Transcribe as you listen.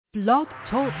Blog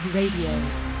Talk Radio.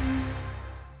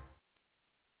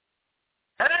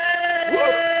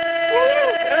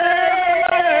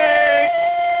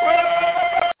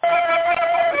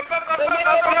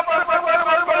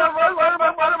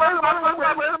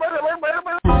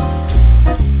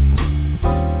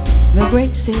 The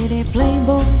great city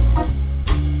playboys,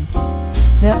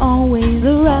 they're always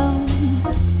around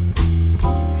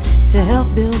to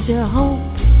help build your hope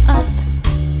up,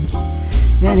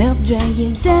 then help drag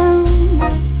you down.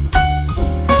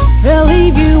 They'll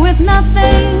leave you with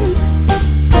nothing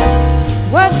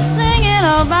worth singing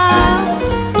about.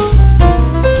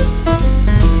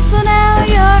 So now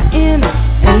you're in,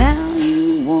 and now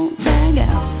you won't bag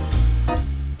out.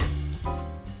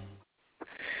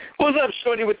 What's up,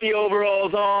 shorty, with the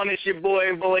overalls on? It's your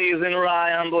boy, BlazinRy.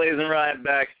 I'm BlazinRy at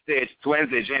Backstage. It's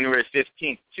Wednesday, January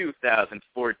 15th,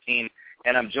 2014,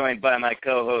 and I'm joined by my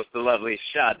co-host, the lovely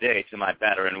Sade, to my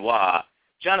batter and wah,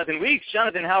 Jonathan Weeks.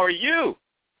 Jonathan, how are you?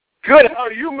 Good. How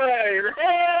are you, man?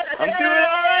 I'm doing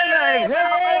all right, man.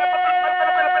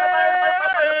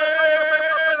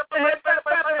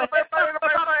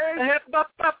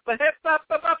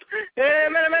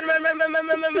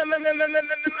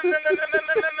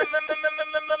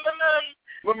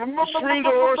 String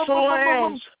door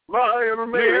slams,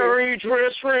 Mary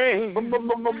dress ring,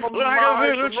 like a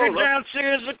vision she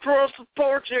dances across the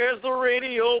porch as the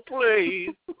radio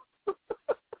plays.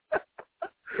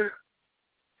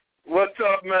 What's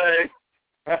up, man?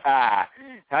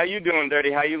 How you doing,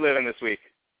 Dirty? How you living this week?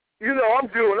 You know, I'm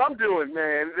doing,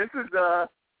 man. This is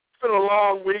it's been a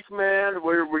long week, man.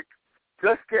 We're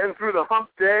just getting through the hump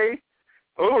day.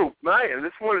 Oh, man,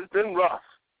 this one has been rough.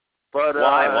 But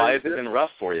why has it been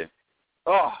rough for you?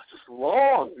 Oh, just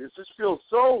long. It just feels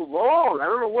so long. I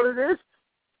don't know what it is.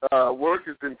 Work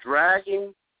has been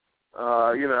dragging.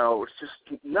 You know, it's just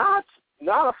not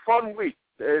a fun week.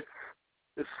 It's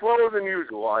slower than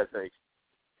usual, I think.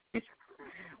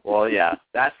 Well, yeah,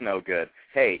 that's no good.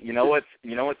 Hey, you know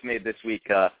what's made this week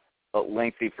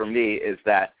lengthy for me is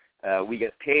that we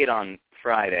get paid on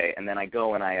Friday, and then I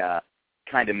go and I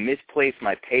kind of misplace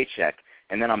my paycheck,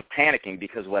 and then I'm panicking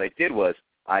because what I did was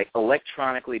I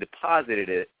electronically deposited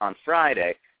it on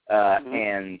Friday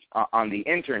and on the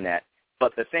internet.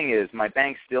 But the thing is, my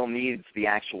bank still needs the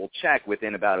actual check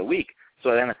within about a week.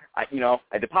 So then, I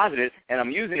deposit it, and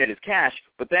I'm using it as cash,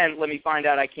 but then let me find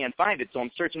out I can't find it. So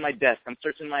I'm searching my desk. I'm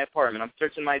searching my apartment. I'm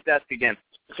searching my desk again,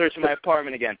 searching my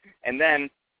apartment again. And then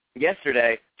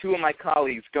yesterday, two of my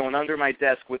colleagues going under my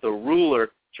desk with a ruler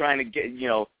trying to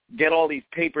get all these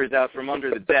papers out from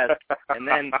under the desk. And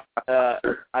then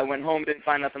I went home, didn't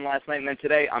find nothing last night. And then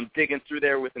today I'm digging through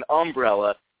there with an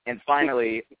umbrella. And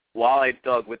finally, while I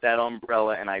dug with that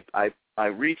umbrella and I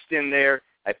reached in there,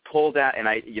 I pulled out, and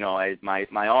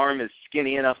my arm is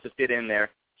skinny enough to fit in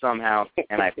there somehow,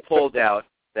 and I pulled out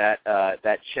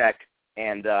that check,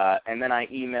 and then I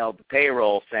emailed the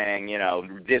payroll saying,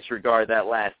 disregard that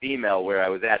last email where I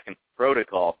was asking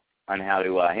protocol on how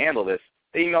to handle this.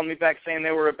 They emailed me back saying they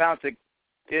were about to,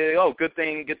 good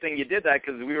thing you did that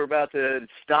because we were about to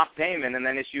stop payment and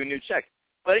then issue a new check.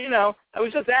 But, I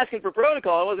was just asking for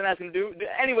protocol. I wasn't asking to do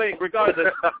 – anyway,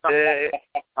 regardless,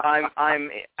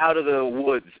 I'm out of the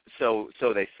woods, so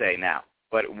they say now.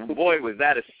 But, boy, was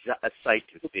that a sight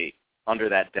to see under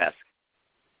that desk.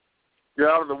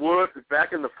 You're out of the woods and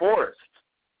back in the forest.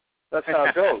 That's how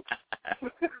it goes.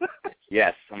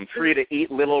 Yes, I'm free to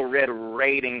eat Little Red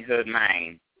Riding Hood,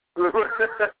 man.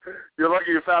 You're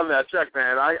lucky you found that check,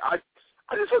 man. I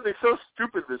did something so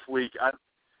stupid this week.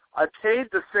 I paid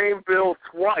the same bill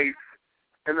twice,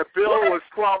 and the bill was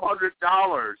 $1,200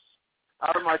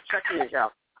 out of my checking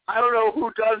account. I don't know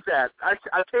who does that. I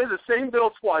paid the same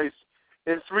bill twice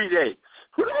in 3 days.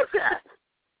 Who does that?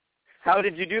 How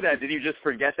did you do that? Did you just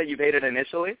forget that you paid it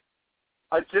initially?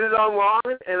 I did it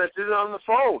online, and I did it on the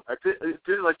phone. I did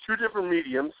it like two different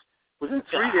mediums within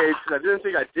 3 days because I didn't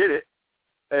think I did it.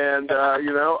 And, I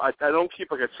don't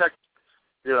keep like a check,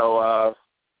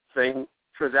 thing.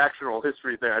 Transactional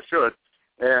history thing. I should,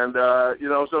 and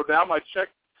so now my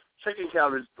checking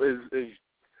account is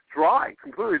dry,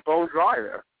 completely bone dry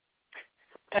there.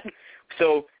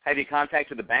 So, have you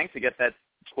contacted the bank to get that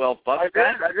 $12 back?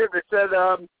 I did.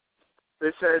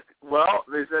 They said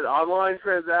online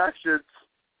transactions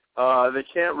they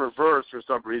can't reverse for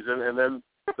some reason, and then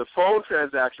the phone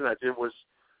transaction I did was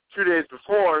 2 days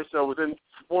before, so within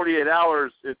 48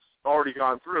 hours it's already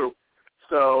gone through.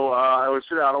 So I was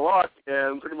shit out of luck,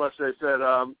 and pretty much they said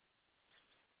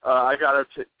I got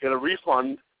to get a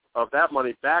refund of that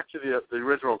money back to the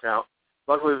original account.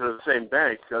 Luckily, they're the same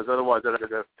bank, because otherwise I'd have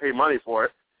to pay money for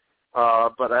it.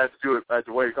 But I had to do it. I had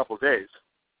to wait a couple of days.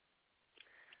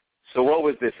 So what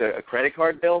was this, a credit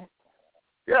card bill?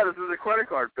 Yeah, this is a credit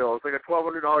card bill. It's like a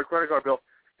 $1,200 credit card bill,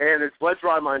 and it's bled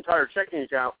dry my entire checking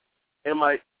account. And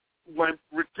my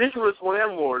ridiculous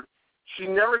landlord, she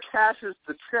never cashes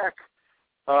the check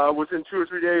within 2 or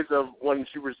 3 days of when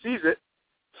she receives it.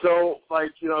 So,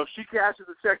 like, you know, if she cashes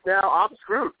the check now, I'm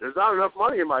screwed. There's not enough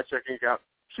money in my checking account.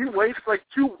 She waits like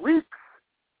 2 weeks,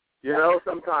 you know,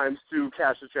 sometimes to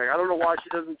cash the check. I don't know why she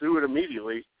doesn't do it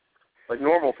immediately, like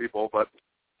normal people, but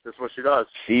that's what she does.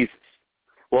 Jesus.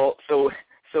 Well, so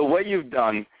what you've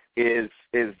done is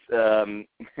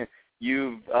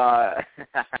you've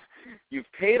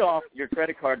paid off your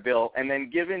credit card bill and then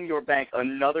given your bank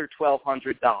another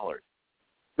 $1,200.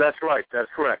 That's right. That's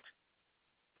correct.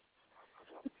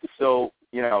 So,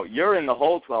 you know, you're in the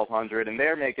whole $1,200 and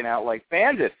they're making out like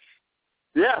bandits.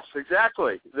 Yes,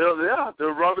 exactly. They're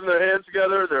rubbing their hands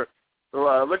together. They're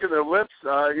licking their lips.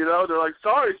 You know, they're like,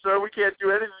 "Sorry, sir, we can't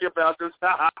do anything about this."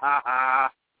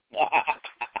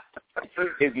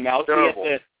 Is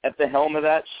Mousy at the helm of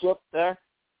that ship there?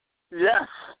 Yes.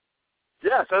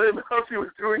 Yes, I didn't know if he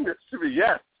was doing this to me.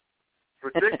 Yes.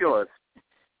 Ridiculous.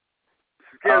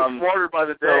 He's getting smarter by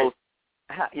the day. So,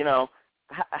 you know,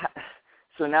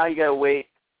 so now you got to wait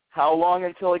how long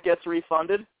until it gets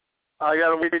refunded? I got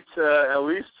to wait at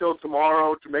least till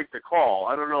tomorrow to make the call.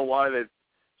 I don't know why they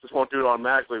just won't do it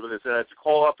automatically, but they said I have to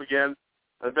call up again.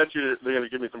 I bet you they're going to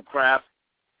give me some crap.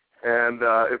 And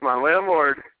if my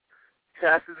landlord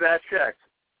cashes that check,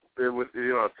 with, you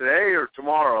know, today or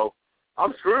tomorrow,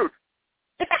 I'm screwed.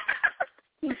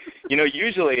 You know,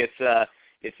 usually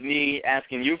it's me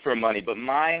asking you for money, but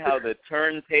how the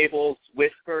turntables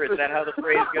whisper, is that how the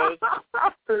phrase goes?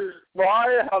 How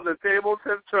the tables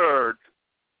have turned.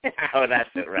 Oh, that's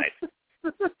it, right.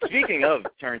 Speaking of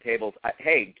turntables,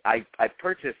 I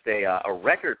purchased a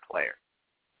record player.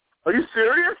 Are you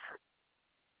serious?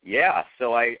 Yeah,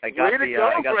 so I got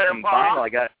some vinyl. I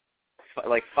got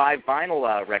like 5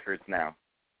 vinyl records now.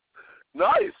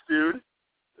 Nice, dude.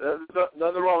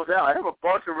 Nothing wrong with that. I have a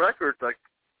bunch of records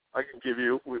I can give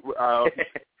you.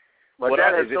 My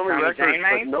dad has so many records,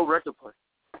 but no record player.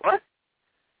 What?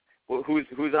 Well,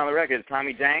 who's on the record?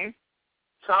 Tommy Jane?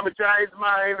 Tommy Jane's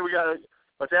mine.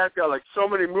 My dad's got like so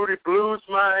many Moody Blues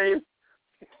mine.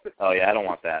 Oh yeah, I don't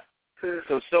want that.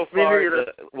 So far,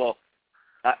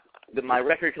 my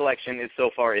record collection is so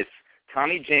far it's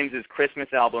Tommy James's Christmas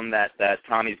album that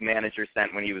Tommy's manager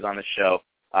sent when he was on the show,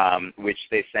 which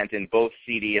they sent in both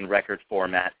CD and record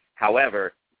format.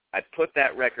 However, I put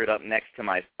that record up next to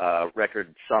my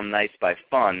record Some Nights by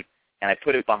Fun, and I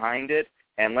put it behind it,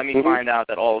 and let me find out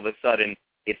that all of a sudden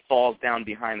it falls down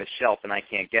behind the shelf and I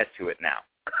can't get to it now.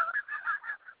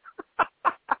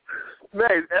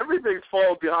 Man, everything's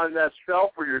falling behind that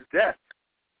shelf for your desk.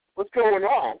 What's going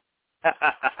on?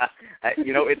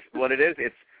 You know, it's what it is.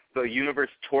 It's the universe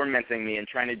tormenting me and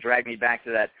trying to drag me back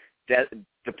to that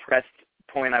depressed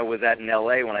point I was at in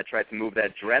L.A. when I tried to move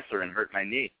that dresser and hurt my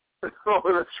knee. Oh,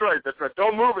 that's right. That's right.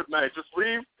 Don't move it, man. Just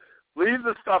leave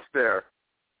the stuff there.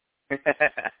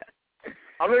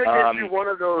 I'm going to get you one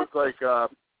of those, like,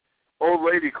 old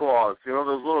lady claws. You know,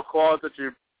 those little claws that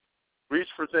you reach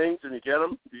for things and you get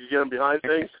them? You get them behind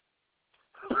things?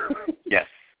 Yes.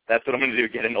 That's what I'm going to do,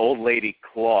 get an old lady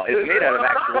claw. It's made out of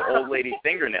actual old lady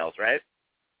fingernails, right?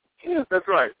 Yeah, that's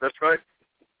right. That's right.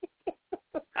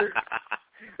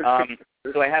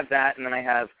 So I have that, and then I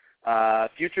have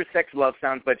Future Sex Love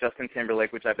Sounds by Justin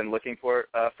Timberlake, which I've been looking for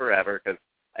forever, because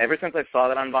ever since I saw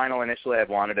that on vinyl initially, I've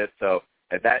wanted it. So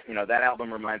that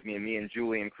album reminds me of me and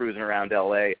Julian cruising around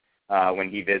L.A. When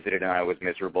he visited, and I was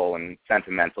miserable and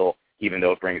sentimental, even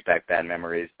though it brings back bad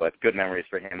memories, but good memories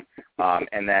for him.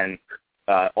 And then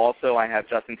also I have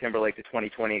Justin Timberlake, The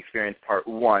 2020 Experience Part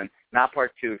 1, not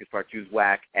Part 2, because Part 2 is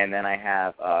whack. And then I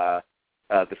have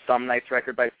the Some Nights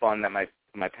record by Fun that my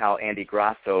pal Andy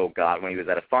Grasso got when he was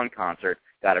at a Fun concert,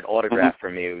 got it autographed for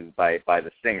me. It was by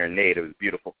the singer, Nate. It was a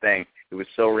beautiful thing. It was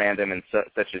so random and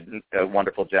such a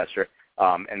wonderful gesture.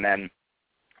 And then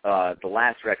the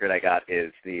last record I got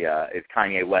is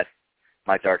Kanye West,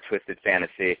 My Dark Twisted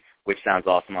Fantasy, which sounds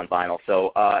awesome on vinyl.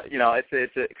 So,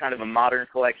 it's a kind of a modern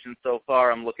collection so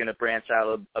far. I'm looking to branch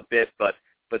out a bit, but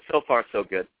so far so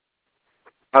good.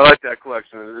 I like that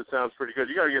collection. It sounds pretty good.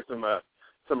 You got to get some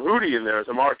Hootie in there,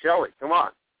 some R. Kelly. Come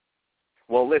on.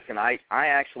 Well, listen, I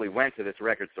actually went to this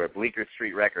record store, Bleecker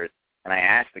Street Records, and I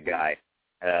asked the guy,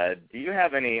 do you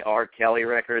have any R. Kelly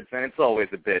records? And it's always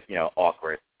a bit,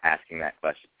 awkward asking that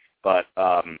question. But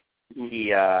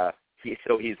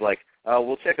he's like,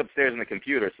 we'll check upstairs in the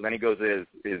computer. So then he goes to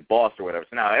his boss or whatever.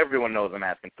 So now everyone knows I'm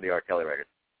asking for the R. Kelly record.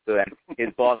 So then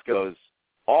his boss goes,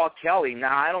 R. Kelly?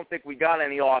 Nah, I don't think we got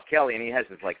any R. Kelly. And he has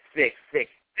this, like, thick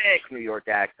thick New York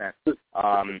accent. But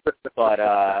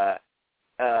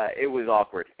it was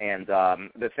awkward. And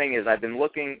the thing is, I've been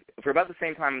looking, for about the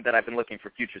same time that I've been looking for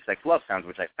Future Sex Love Sounds,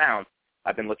 which I found,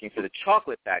 I've been looking for The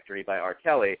Chocolate Factory by R.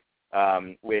 Kelly,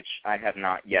 which I have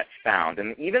not yet found.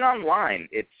 And even online,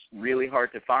 it's really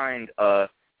hard to find a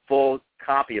full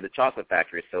copy of The Chocolate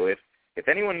Factory. So if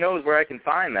anyone knows where I can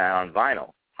find that on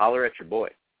vinyl, holler at your boy.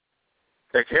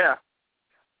 Heck yeah.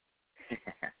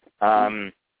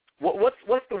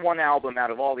 What's the one album out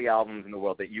of all the albums in the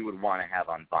world that you would want to have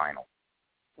on vinyl?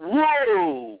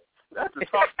 Whoa! That's a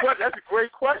tough question. That's a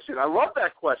great question. I love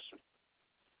that question.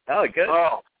 Oh, good.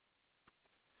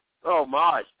 Oh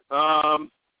my.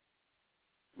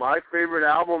 My favorite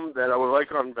album that I would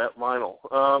like on vinyl.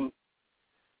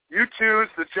 U2's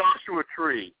The Joshua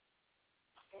Tree.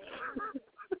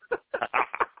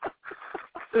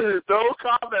 No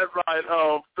comment, Ryan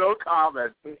Holmes. No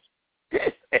comment. No,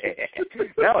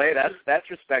 hey, that's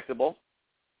respectable.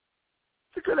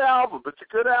 It's a good album.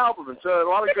 It's a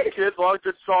lot of good kids, a lot of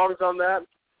good songs on that.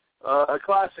 A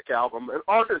classic album, an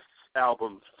artist's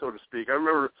album, so to speak. I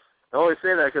only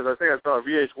say that because I think I saw a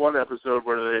VH1 episode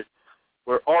where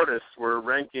artists were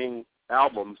ranking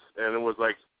albums, and it was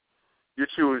like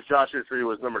U2's Joshua Tree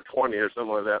was number 20 or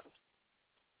something like that.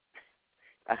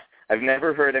 I've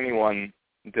never heard anyone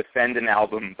defend an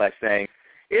album by saying,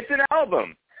 it's an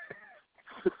album.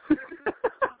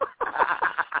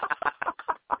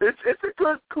 It's a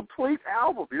good, complete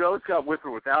album. You know, it's got With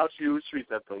or Without You, Streets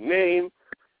That Don't Name,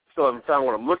 Still Haven't Found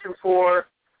What I'm Looking For.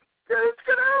 Yeah, it's a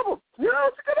good album. You know,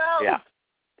 it's a good album.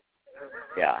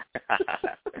 Yeah.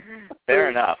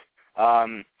 Fair enough.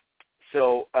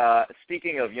 So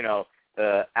speaking of,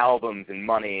 albums and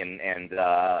money and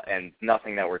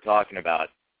nothing that we're talking about,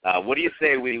 what do you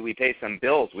say we pay some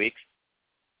bills, Weeks?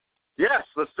 Yes,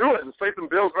 let's do it. Let's pay some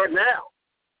bills right now.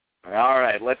 All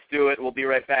right, let's do it. We'll be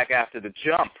right back after the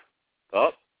jump.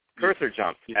 Oh, cursor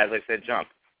jump. As I said, jump.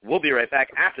 We'll be right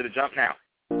back after the jump now.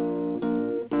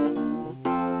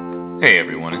 Hey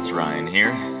everyone, it's Ryan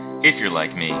here. If you're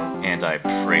like me, and I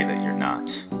pray that you're not,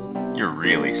 you're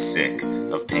really sick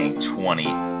of paying $20,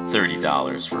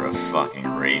 $30 for a fucking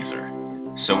razor.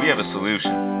 So we have a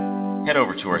solution. Head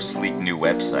over to our sleek new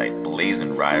website,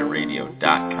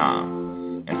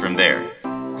 BlazinRyRadio.com, and from there,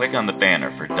 click on the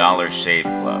banner for Dollar Shave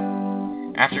Club.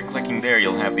 After clicking there,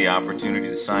 you'll have the opportunity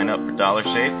to sign up for Dollar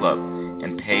Shave Club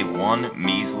and pay one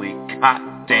measly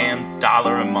goddamn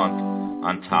 $1 a month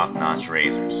on top-notch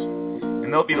razors.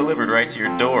 And they'll be delivered right to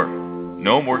your door.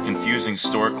 No more confusing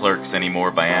store clerks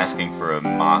anymore by asking for a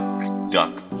mock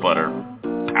duck butter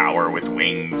power with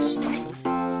wings.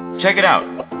 Check it out.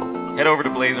 Head over to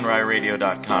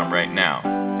BlazinRyRadio.com right now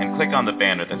and click on the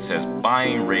banner that says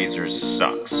Buying Razors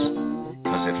Sucks.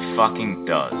 Because it fucking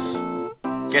does.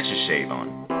 Get your shave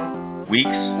on.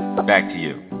 Weeks, back to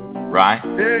you. Rye?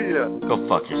 Hear ya. Go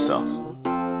fuck yourself.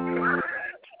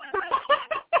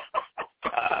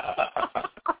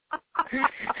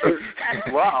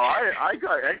 Wow, I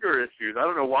got anger issues. I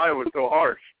don't know why it was so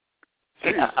harsh.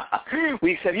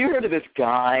 Weeks, have you heard of this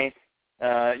guy?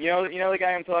 You know the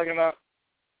guy I'm talking about?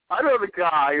 I know the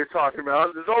guy you're talking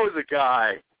about. There's always a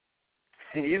guy.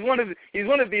 He's one of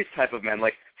these type of men,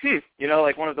 like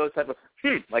like one of those type of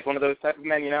like one of those type of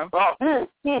men, Oh,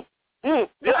 yeah,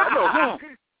 I know.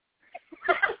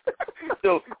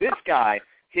 So this guy,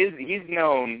 he's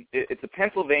known. It's a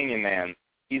Pennsylvania man.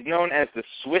 He's known as the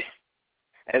Swiss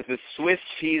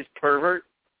cheese pervert.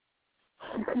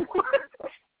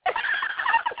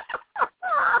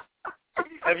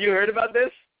 Have you heard about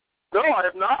this? No, I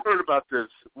have not heard about this.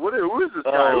 Who is this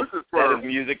guy? Who's this that perv? is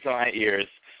music to my ears.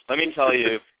 Let me tell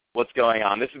you what's going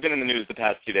on. This has been in the news the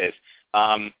past 2 days.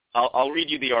 I'll read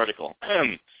you the article.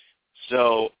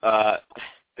 So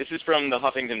this is from the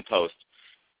Huffington Post.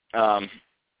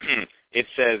 It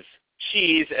says,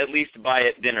 cheese, at least buy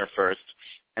at dinner first.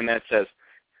 And then it says,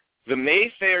 the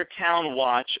Mayfair Town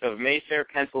Watch of Mayfair,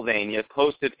 Pennsylvania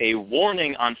posted a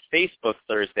warning on Facebook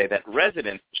Thursday that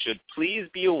residents should please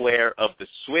be aware of the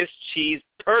Swiss cheese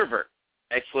pervert! !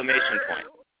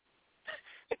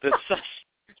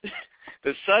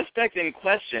 The suspect in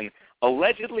question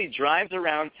allegedly drives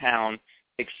around town,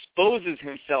 exposes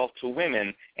himself to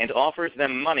women, and offers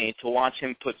them money to watch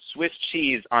him put Swiss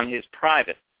cheese on his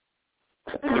private.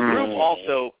 The group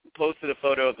also posted a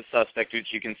photo of the suspect,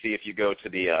 which you can see if you go to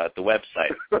the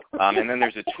website. And then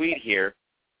there's a tweet here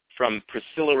from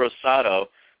Priscilla Rosado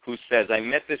who says, I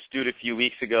met this dude a few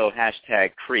weeks ago,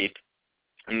 #creep.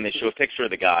 And they show a picture of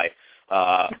the guy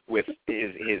with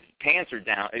his pants are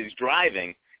down. He's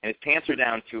driving, and his pants are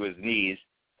down to his knees,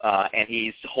 and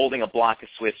he's holding a block of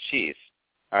Swiss cheese.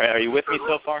 All right, are you with me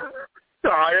so far?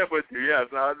 I am with you, yes.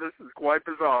 This is quite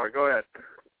bizarre. Go ahead.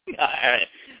 All right.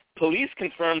 Police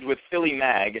confirmed with Philly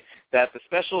Mag that the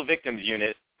Special Victims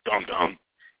Unit,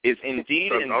 is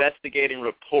indeed investigating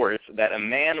reports that a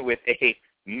man with a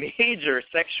major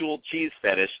sexual cheese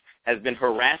fetish has been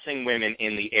harassing women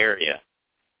in the area.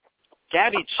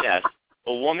 Gabby Chess,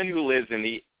 a woman who lives in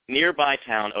the nearby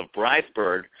town of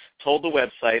Bridesburg, told the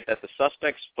website that the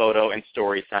suspect's photo and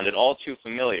story sounded all too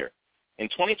familiar. In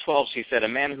 2012, she said a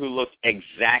man who looked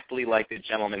exactly like the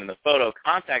gentleman in the photo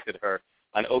contacted her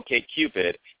on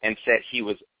OkCupid and said he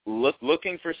was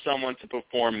looking for someone to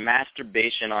perform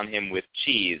masturbation on him with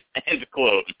cheese, end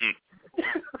quote.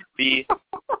 The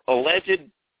alleged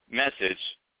message,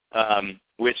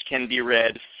 which can be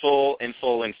read in full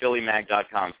in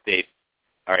PhillyMag.com, states,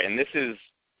 all right, and this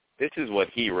is what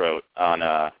he wrote on,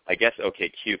 I guess,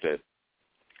 OkCupid.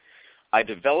 I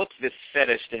developed this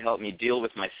fetish to help me deal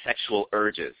with my sexual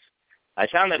urges. I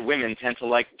found that women tend to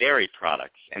like dairy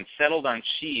products and settled on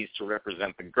cheese to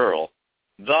represent the girl.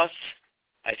 Thus,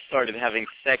 I started having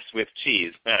sex with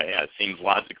cheese. Yeah, it seems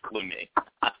logical to me.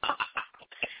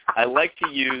 I like to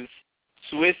use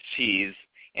Swiss cheese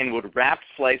and would wrap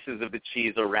slices of the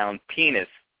cheese around penis,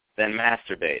 then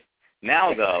masturbate.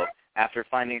 Now, though, after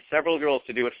finding several girls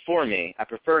to do it for me, I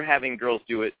prefer having girls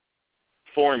do it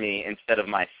for me instead of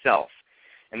myself.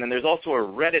 And then there's also a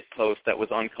Reddit post that was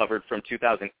uncovered from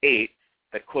 2008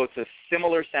 that quotes a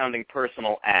similar-sounding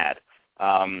personal ad.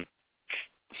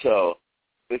 So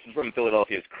this is from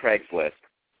Philadelphia's Craigslist.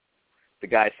 The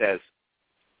guy says,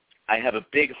 I have a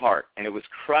big heart, and it was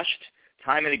crushed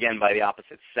time and again by the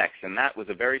opposite sex, and that was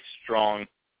a very strong,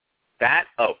 that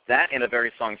and a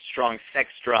very strong sex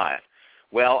drive.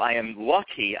 Well, I am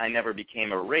lucky I never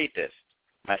became a rapist.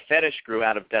 My fetish grew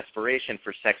out of desperation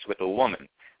for sex with a woman.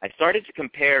 I started to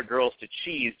compare girls to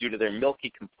cheese due to their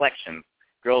milky complexions.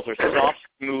 Girls are soft,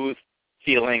 smooth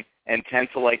feeling, and tend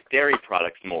to like dairy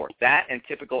products more. That and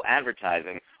typical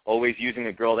advertising, always using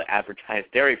a girl to advertise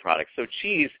dairy products. So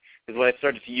cheese is what I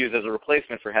started to use as a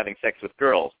replacement for having sex with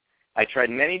girls. I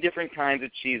tried many different kinds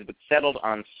of cheese, but settled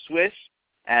on Swiss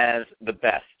as the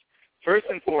best. First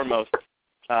and foremost,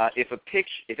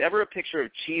 if ever a picture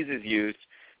of cheese is used,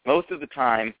 most of the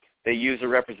time they use a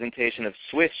representation of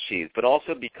Swiss cheese, but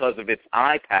also because of its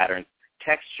eye pattern,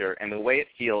 texture, and the way it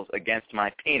feels against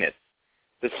my penis.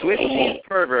 The Swiss cheese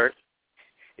pervert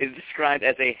is described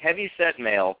as a heavy-set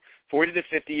male, 40 to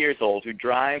 50 years old, who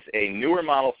drives a newer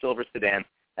model silver sedan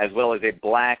as well as a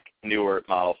black newer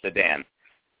model sedan.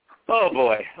 Oh,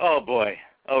 boy.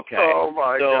 Okay. Oh,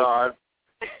 my God.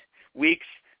 Weeks,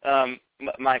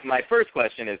 my first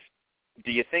question is,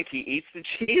 do you think he eats the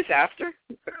cheese after?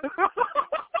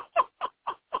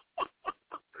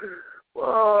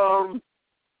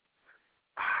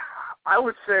 I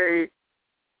would say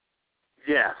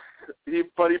yes.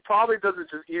 But he probably doesn't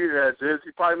just eat it as is.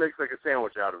 He probably makes like a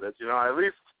sandwich out of it, at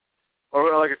least,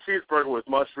 or like a cheeseburger with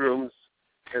mushrooms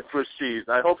and Swiss cheese.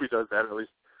 I hope he does that at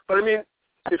least. But I mean,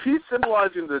 if he's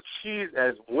symbolizing the cheese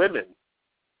as women,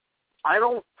 I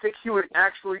don't think he would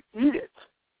actually eat it.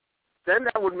 Then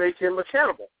that would make him a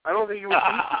cannibal. I don't think he would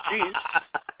eat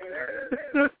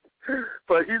the cheese.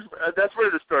 But that's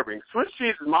very disturbing. Swiss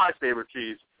cheese is my favorite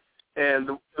cheese. And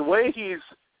the way he's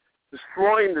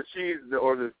destroying the cheese,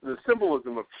 or the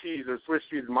symbolism of cheese or Swiss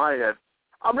cheese in my head,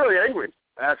 I'm really angry,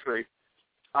 actually.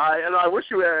 I wish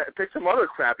you had picked some other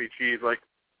crappy cheese, like,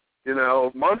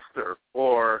 Munster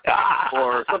or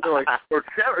something like, or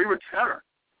cheddar, even cheddar.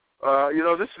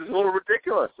 This is a little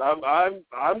ridiculous. I'm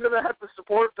going to have to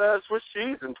support Swiss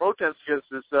cheese and protest against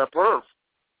this perv.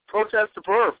 Protest the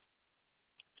perv.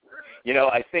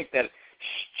 I think that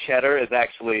cheddar is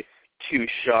actually too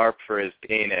sharp for his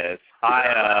penis. I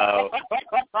know.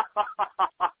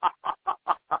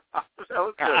 That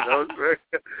was good.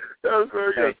 That was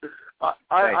very good.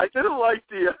 I didn't like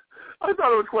I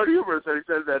thought it was quite humorous that he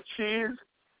said that cheese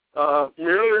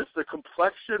mirrors the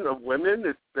complexion of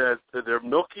women, that their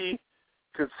milky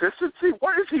consistency.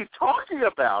 What is he talking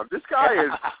about? This guy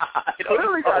is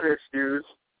clearly got issues.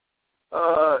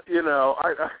 I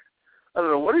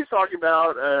don't know what he's talking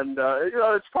about, and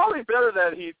it's probably better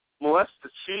that he molests the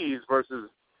cheese versus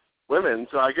women.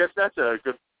 So I guess that's a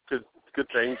good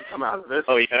thing to come out of this.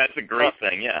 Oh yeah, that's a great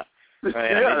thing. Yeah, maybe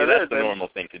that's the normal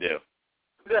thing to do.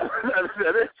 Yeah,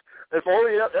 that is. If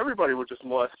only everybody would just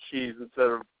molest cheese instead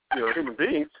of human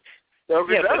beings, that would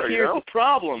be better. But here's the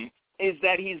problem: is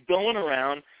that he's going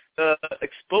around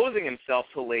exposing himself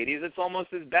to ladies. It's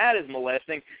almost as bad as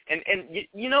molesting. And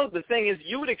the thing is,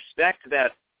 you would expect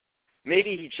that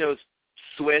maybe he chose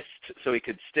Swiss so he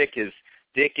could stick his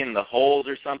dick in the holes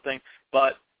or something.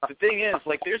 But the thing is,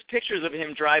 like, there's pictures of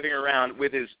him driving around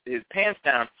with his pants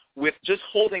down, with just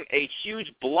holding a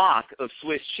huge block of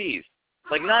Swiss cheese,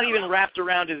 like not even wrapped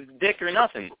around his dick or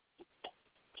nothing.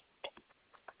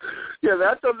 Yeah,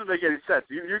 that doesn't make any sense.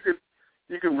 You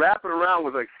can wrap it around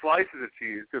with like slices of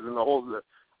cheese because then the holes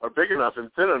are big enough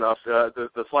and thin enough. The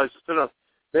slice is thin enough.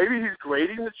 Maybe he's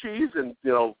grating the cheese and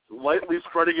lightly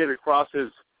spreading it across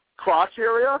his crotch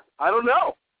area. I don't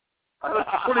know. I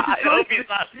hope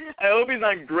he's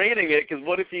not grating it, because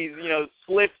what if he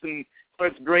slips and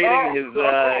starts grating his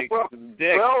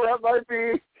dick? Well,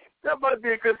 that might be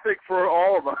a good thing for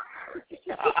all of us.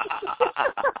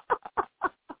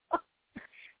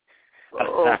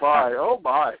 Oh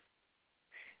my.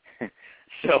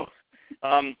 So,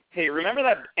 hey, remember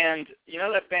that band? You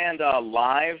know that band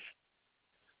Live?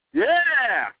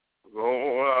 Yeah.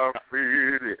 Oh, I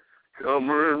feel it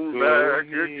coming back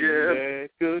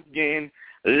again,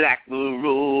 like the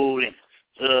rolling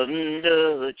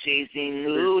thunder chasing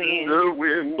the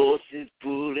wind. Forces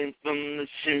pulling from the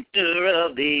center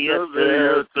of the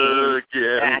earth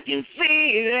again. I can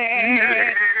feel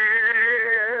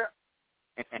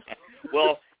it.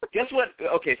 Well, guess what?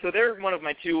 Okay, so they're one of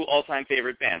my two all-time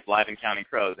favorite bands, Live and Counting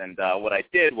Crows. And what I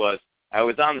did was I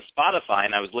was on the Spotify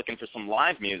and I was looking for some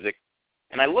live music,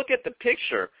 and I look at the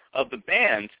picture of the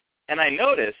band, and I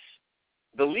notice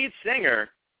the lead singer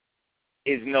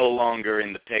is no longer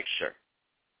in the picture.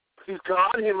 He's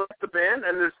gone. He left the band,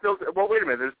 and they're still. Well, wait a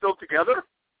minute. They're still together.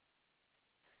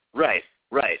 Right.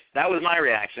 That was my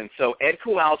reaction. So Ed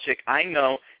Kowalczyk, I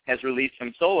know, has released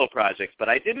some solo projects, but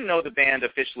I didn't know the band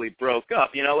officially broke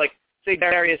up. Like, say,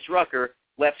 Darius Rucker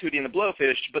left Hootie and the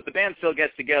Blowfish, but the band still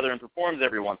gets together and performs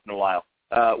every once in a while.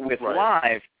 With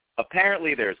Live,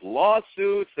 apparently there's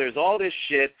lawsuits, there's all this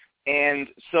shit, and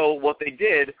so what they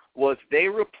did was they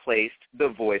replaced the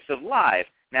voice of Live.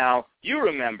 Now, you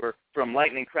remember from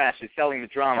Lightning Crashes, Selling the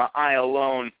Drama, I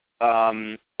Alone,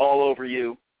 All Over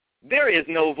You. There is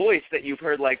no voice that you've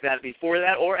heard like that before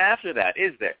that or after that,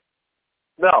 is there?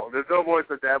 No, there's no voice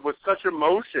like that with such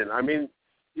emotion. I mean,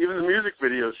 even the music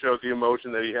videos showed the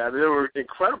emotion that he had. They were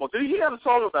incredible. Did he have a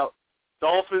song about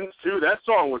dolphins, too? That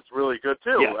song was really good,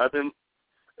 too. Yeah. I mean,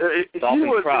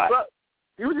 Dolphins Cry.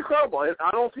 He was incredible. And I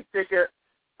don't think they get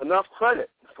enough credit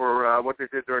for what they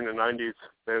did during the 90s.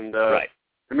 And right.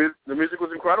 The music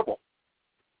was incredible.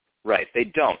 Right, they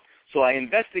don't. So I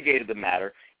investigated the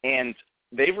matter, and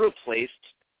they've replaced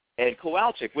Ed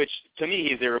Kowalczyk, which, to me,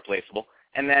 he's irreplaceable.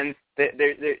 And then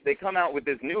they come out with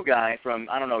this new guy from,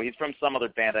 I don't know, he's from some other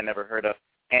band I never heard of,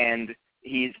 and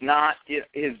he's not,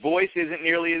 his voice isn't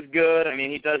nearly as good. I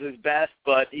mean, he does his best,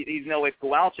 but he's no Ed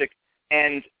Kowalczyk,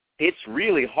 and it's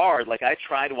really hard. Like, I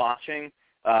tried watching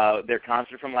their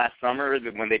concert from last summer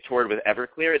when they toured with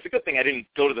Everclear. It's a good thing I didn't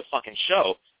go to the fucking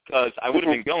show, because I would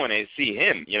have been going to see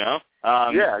him, Yeah,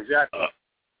 exactly.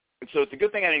 So it's a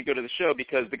good thing I didn't go to the show,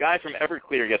 because the guy from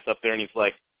Everclear gets up there and he's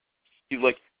like,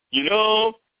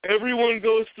 everyone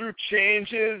goes through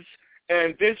changes,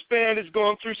 and this band has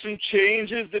gone through some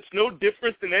changes that's no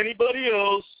different than anybody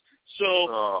else.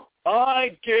 So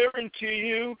I guarantee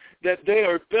you that they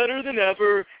are better than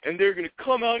ever, and they're going to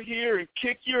come out here and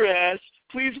kick your ass.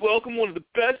 Please welcome one of the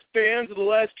best bands of the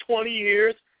last 20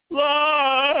 years,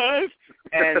 Live.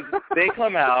 And they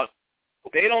come out.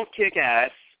 They don't kick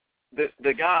ass.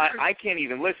 The guy, I can't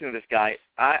even listen to this guy.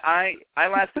 I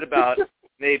lasted about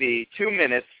maybe 2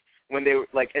 minutes when they were,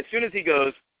 like, as soon as he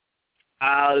goes,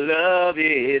 "Our love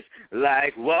is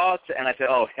like water," and I said,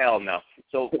 oh, hell no.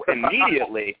 So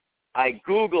immediately I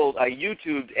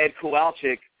YouTubed Ed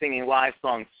Kowalczyk singing live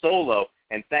songs solo,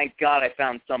 and thank God I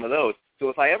found some of those. So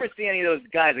if I ever see any of those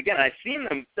guys again, and I've seen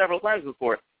them several times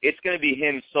before, it's going to be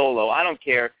him solo. I don't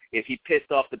care if he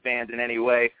pissed off the band in any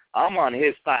way. I'm on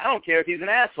his side. I don't care if he's an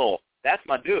asshole. That's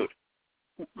my dude.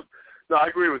 No, I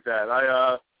agree with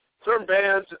that. Certain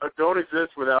bands don't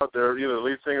exist without their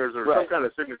lead singers or some kind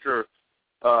of signature,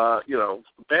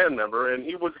 band member, and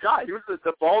he was the guy. He was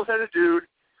the bald-headed dude.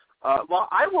 Well,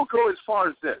 I will go as far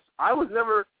as this. I was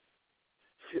never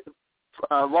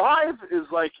Live is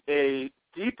like a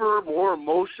deeper, more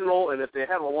emotional, and if they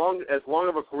had as long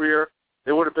of a career,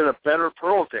 they would have been a better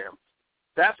Pearl Jam.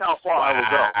 That's how far I will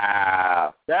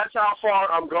go. That's how far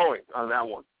I'm going on that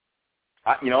one.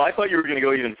 I thought you were going to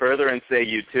go even further and say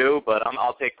U2, but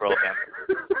I'll take Pearl Jam.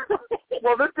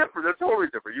 Well, they're different. They're totally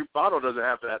different. Bono doesn't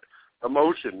have that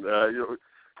emotion.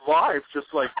 Live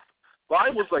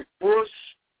was like Bush,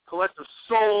 Collective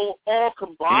Soul, all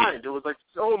combined. It was like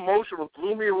so emotional, it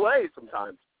blew me away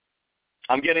sometimes.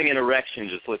 I'm getting an erection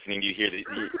just listening to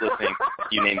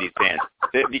you name these bands.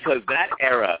 Because that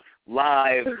era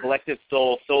Live, Collective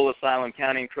Soul, Soul Asylum,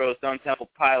 Counting Crows, Stone Temple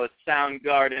Pilots,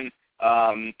 Soundgarden,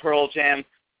 Pearl Jam.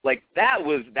 Like, that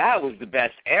was the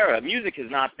best era. Music has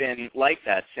not been like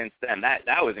that since then.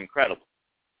 That was incredible.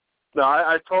 No,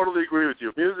 I totally agree with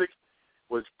you. Music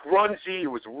was grungy. It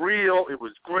was real. It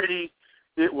was gritty.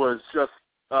 It was just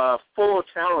full of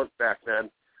talent back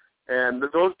then. And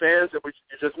those bands that you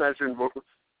just mentioned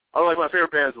are like my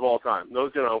favorite bands of all time.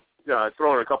 Those, throw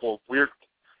in a couple of weird,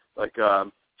 like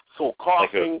Soul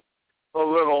Coughing, a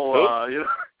little,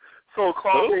 Soul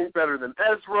Coughing, Better Than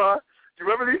Ezra. Do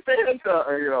you remember these bands?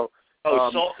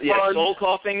 Soul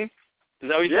Coughing. Is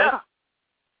that what you said?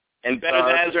 And Better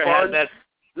Than Ezra has that.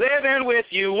 Living with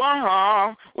you,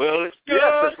 well, it's good.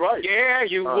 Yes, that's right. Yeah,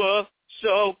 you were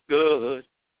so good.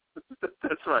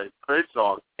 That's right. Great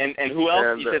song. And who else?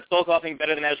 And, you said Soul Coughing,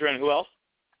 Better Than Ezra, and who else?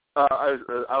 I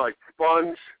like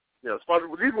Sponge. Sponge.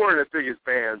 These weren't as big as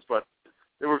bands, but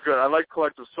they were good. I like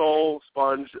Collective Soul,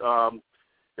 Sponge.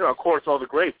 Of course, all the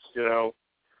greats.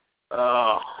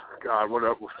 God, what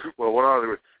are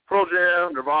they? Pearl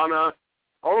Jam, Nirvana,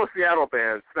 all the Seattle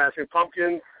bands, Smashing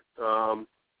Pumpkins.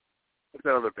 What's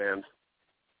that other band?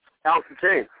 Alice in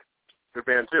Chains. Their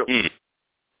band too.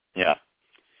 Yeah.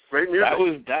 Great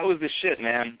music. That was the shit,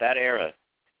 man. That era.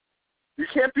 You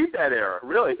can't beat that era,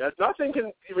 really. Nothing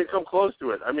can even come close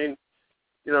to it. I mean,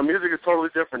 music is totally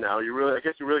different now. I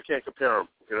guess you really can't compare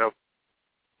them.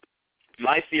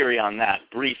 My theory on that,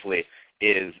 briefly,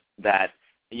 is that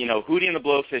Hootie and the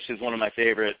Blowfish is one of my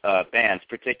favorite bands,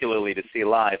 particularly to see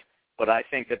live. But I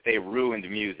think that they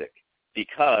ruined music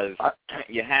because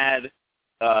you had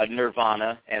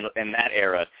Nirvana and that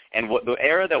era, and what the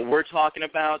era that we're talking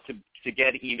about to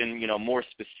get even more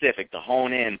specific, to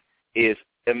hone in, is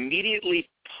immediately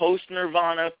post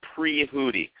Nirvana, pre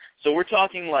Hootie. So we're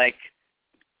talking like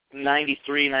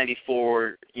 93,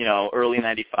 94, early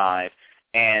 95,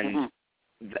 and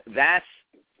that's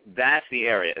the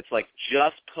area. It's like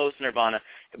just post Nirvana.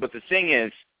 But the thing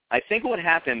is, I think what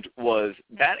happened was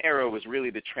that era was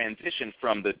really the transition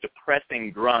from the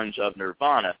depressing grunge of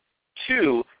Nirvana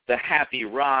to the happy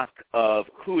rock of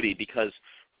Hootie, because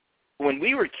when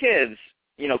we were kids,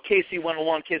 KC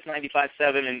 101, Kiss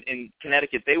 95.7 in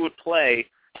Connecticut, they would play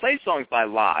songs by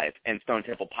Live and Stone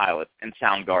Temple Pilots and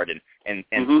Soundgarden and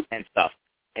stuff.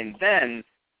 And then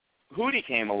Hootie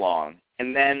came along,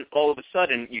 and then all of a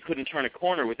sudden you couldn't turn a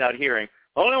corner without hearing,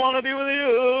 "Only Want to Be With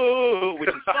You," which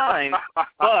is fine,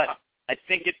 but I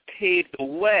think it paved the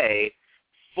way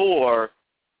for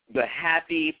the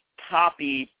happy,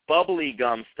 poppy, bubbly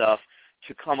gum stuff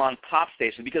to come on pop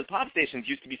stations, because pop stations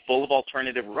used to be full of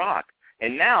alternative rock,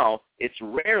 and now it's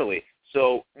rarely.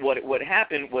 So what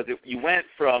happened was you went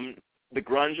from the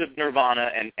grunge of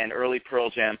Nirvana and early Pearl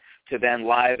Jam to then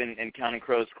Live and Counting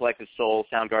Crows, Collective Soul,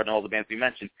 Soundgarden, all the bands we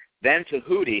mentioned, then to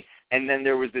Hootie, and then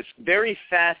there was this very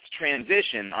fast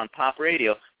transition on pop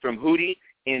radio from Hootie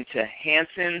into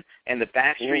Hanson and the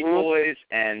Backstreet Boys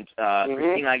and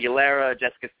Christina Aguilera,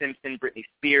 Jessica Simpson, Britney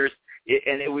Spears,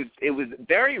 and it was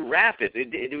very rapid.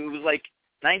 It was like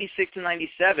 96 to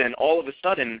 97. All of a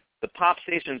sudden, the pop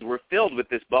stations were filled with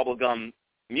this bubblegum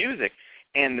music,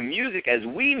 and the music as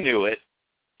we knew it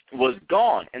was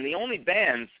gone. And the only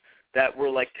bands that were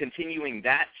like continuing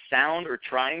that sound or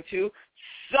trying to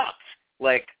sucked,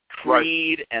 like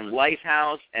Creed and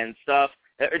Lifehouse and stuff.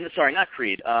 Sorry, not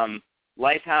Creed.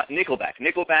 Lifehouse,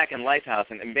 Nickelback and Lifehouse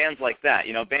and bands like that.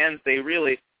 Bands they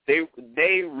really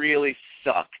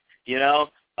suck.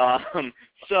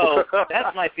 So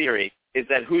that's my theory, is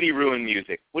that Hootie ruined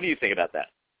music. What do you think about that?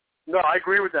 No, I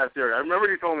agree with that theory. I remember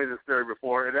you told me this theory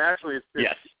before, and actually,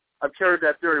 yes, I've carried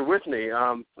that theory with me.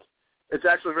 It's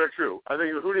actually very true. I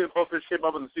think the Hootie and the Blowfish came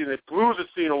up in the scene. They blew the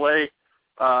scene away.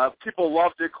 People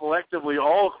loved it collectively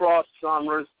all across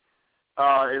genres,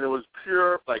 and it was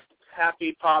pure, like,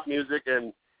 happy pop music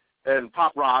and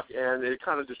pop rock, and it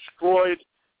kind of destroyed.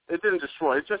 It didn't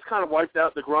destroy. It just kind of wiped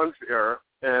out the grunge era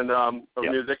and of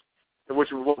music,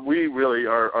 which is what we really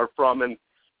are from. And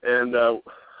not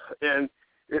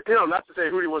to say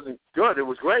Hootie wasn't good. It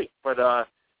was great, but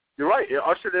you're right. It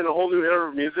ushered in a whole new era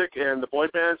of music, and the boy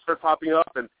bands started popping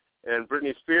up, and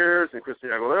Britney Spears and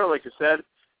Christina Aguilera, like you said,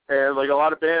 and like a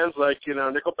lot of bands like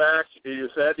Nickelback. You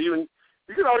said even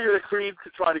you could argue that Creed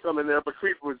could try to come in there, but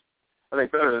Creed was, I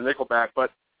think, better than Nickelback.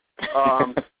 But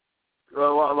a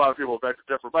lot of people beg to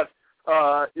differ. But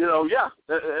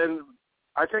and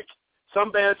I think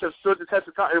some bands have stood the test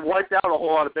of time and wiped out a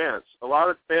whole lot of bands. A lot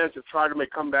of bands have tried to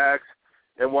make comebacks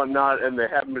and whatnot, and they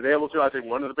haven't been able to. I think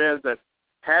one of the bands that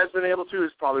has been able to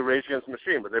is probably Rage Against the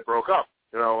Machine, but they broke up,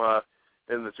 in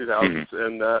the 2000s.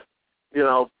 And,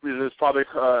 there's probably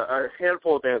a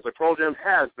handful of bands like Pearl Jam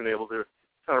has been able to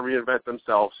kind of reinvent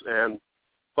themselves.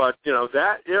 But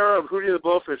that era of Hootie and the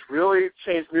Blowfish really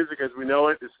changed music as we know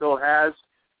it. It still has,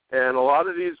 and a lot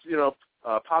of these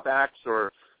pop acts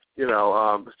or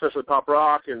especially pop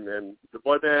rock and the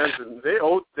boy bands, and they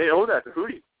owe that to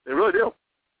Hootie. They really do.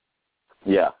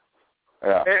 Yeah.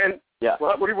 And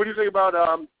what do you think about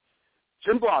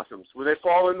Gin Blossoms? Would they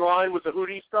fall in line with the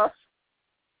Hootie stuff?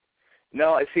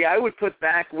 No, see, I would put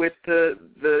back with the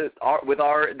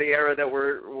era that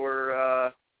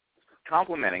we're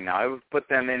complimenting now. I would put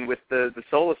them in with the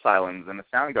Soul Asylums and the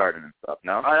Soundgarden and stuff.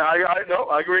 No, I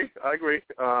agree.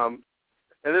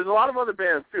 And there's a lot of other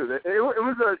bands too. It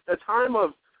was a time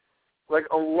of like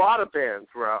a lot of bands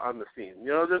were out on the scene.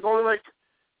 There's only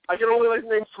I can only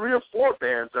name 3 or 4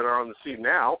 bands that are on the scene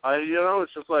now.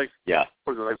 It's just what is it,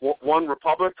 One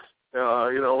Republic?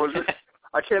 What is it?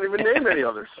 I can't even name any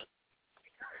others.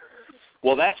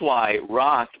 Well, that's why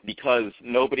rock, because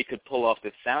nobody could pull off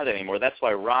this sound anymore, that's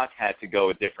why rock had to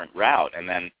go a different route. And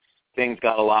then things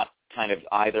got a lot kind of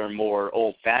either more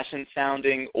old-fashioned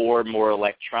sounding or more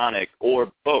electronic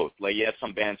or both. Like you have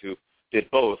some bands who did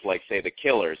both, like, say, the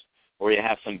Killers, or you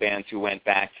have some bands who went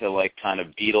back to, kind of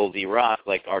Beatlesy rock,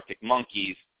 like Arctic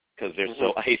Monkeys, because they're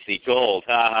so icy cold.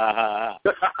 Ha,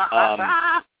 ha,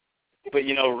 ha. But,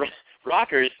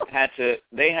 rockers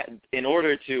in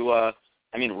order to...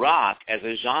 rock as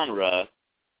a genre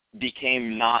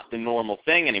became not the normal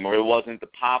thing anymore. It wasn't the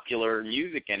popular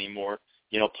music anymore.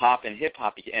 Pop and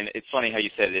hip-hop. And it's funny how you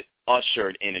said it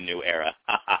ushered in a new era.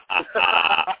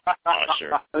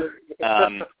 Usher.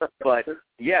 But,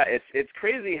 yeah, it's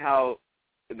crazy how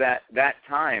that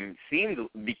time seemed,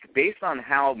 based on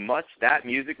how much that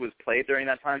music was played during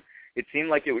that time, it seemed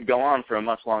like it would go on for a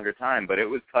much longer time, but it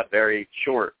was cut very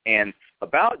short. And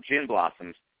about Gin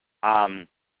Blossoms,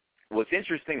 what's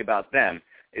interesting about them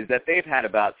is that they've had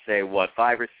about, say,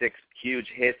 5 or 6 huge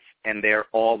hits, and they're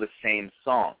all the same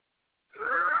song.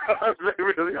 They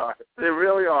really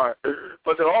are.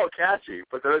 But they're all catchy,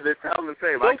 but they sound the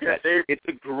same. It's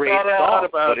a great song,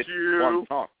 but it's one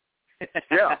song.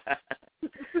 Yeah.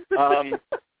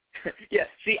 Yeah,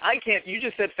 see, I can't, you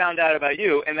just said Found Out About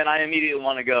You, and then I immediately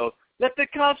want to go, let the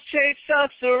cops chase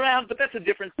us around, but that's a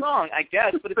different song, I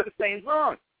guess, but it's the same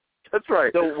song. That's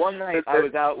right. So one night I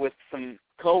was out with some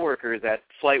coworkers at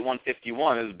Flight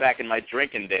 151. It was back in my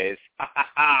drinking days.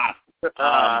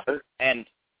 And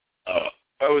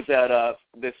I was at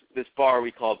this bar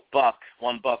we called Buck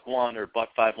 1 or Buck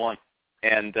 51,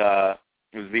 and it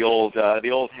was the old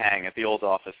hang at the old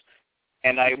office.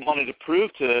 And I wanted to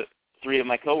prove to 3 of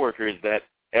my coworkers that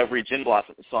every Gin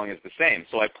Blossom song is the same.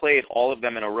 So I played all of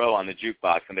them in a row on the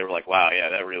jukebox, and they were like, "Wow, yeah,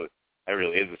 that really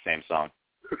is the same song."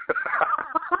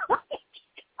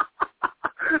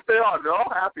 They're all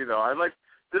happy though.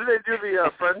 Didn't they do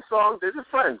the Friends song? They did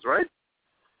Friends, right?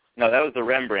 No, that was the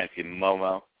Rembrandt, you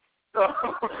Momo.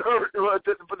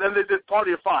 But then they did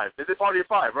Party of 5. They did Party of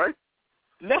 5, right?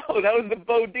 No, that was the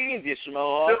Bodines, you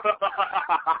schmo.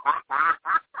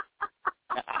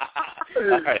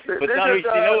 All right, but Tommy, do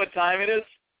you know what time it is?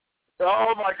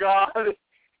 Oh my God!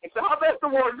 It's the Hot Best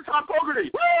Award with Thom Fogarty.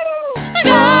 Woo!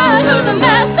 Love the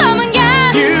mess, come and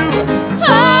get you.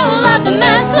 Oh, love the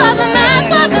mess, love the mess,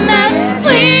 love the mess.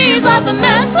 Please, love the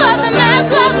mess, love the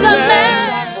mess, love the mess.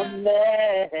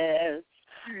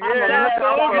 I'm a mess.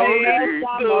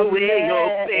 The way your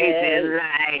face is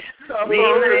right.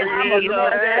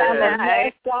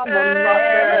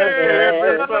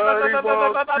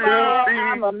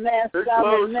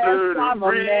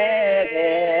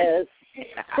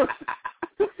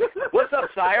 What's up,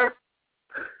 sire?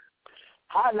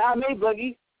 Hi, not me,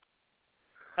 Boogie.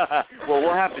 Well,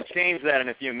 we'll have to change that in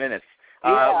a few minutes.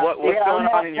 What's going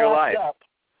on in your life?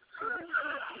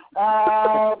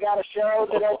 Got a show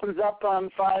that opens up on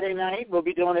Friday night. We'll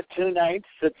be doing it 2 nights.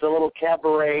 It's a little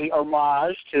cabaret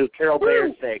homage to Carol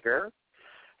Bayer-Sager.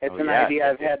 It's an idea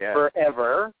I've had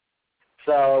forever.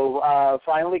 So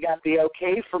finally got the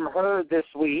okay from her this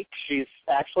week. She's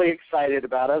actually excited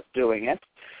about us doing it.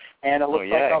 And it looks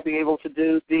like I'll be able to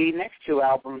do the next 2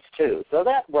 albums, too. So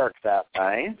that works out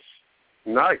nice.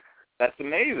 Nice. That's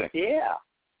amazing. Yeah.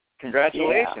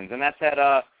 Congratulations. Yeah. And that's at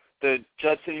the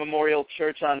Judson Memorial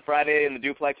Church on Friday and the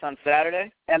Duplex on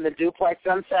Saturday? And the Duplex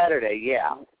on Saturday,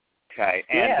 yeah. Okay.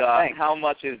 And how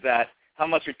much is that? How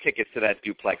much are tickets to that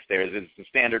Duplex there? Is it the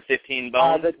standard 15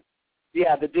 bone?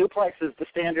 The Duplex is the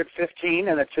standard 15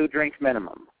 and a 2-drink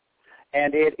minimum.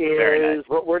 And it is,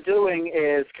 what we're doing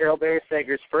is Carol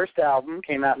Bayer-Sager's first album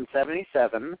came out in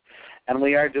 1977, and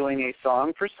we are doing a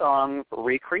song-for-song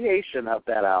recreation of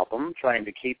that album, trying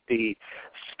to keep the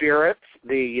spirit.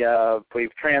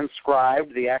 We've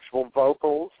transcribed the actual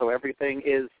vocals, so everything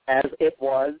is as it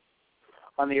was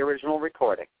on the original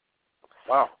recording.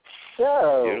 Wow.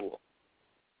 So,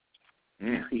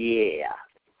 beautiful. Yeah.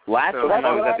 Last time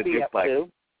I was at the Duplex.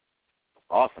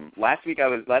 Awesome. Last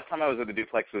time I was at the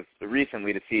Duplex was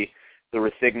recently to see the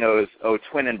Rosigno's O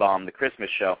Twinnenbaum, the Christmas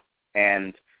show.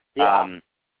 And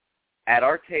at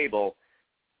our table,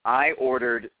 I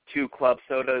ordered 2 club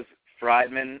sodas.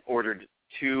 Friedman ordered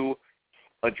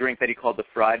a drink that he called the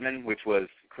Friedman, which was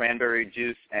cranberry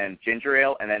juice and ginger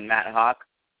ale, and then Matt Hawk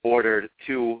ordered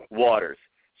 2 waters.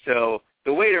 So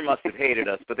the waiter must have hated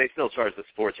us, but they still charged us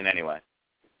a fortune anyway.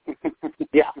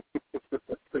 Yeah.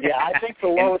 Yeah, I think the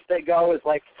lowest they go is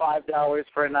like $5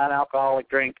 for a non-alcoholic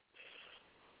drink.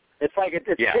 It's like it's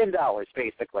 $10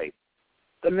 basically.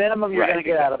 The minimum you're going to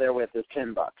get out of there with is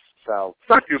 $10. So it's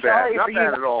not too bad. Sorry not for bad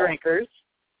you at all. Drinkers.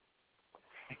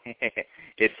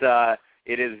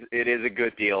 It is a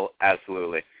good deal,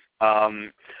 absolutely.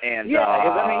 And yeah,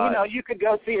 I mean, you could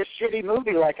go see a shitty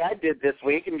movie like I did this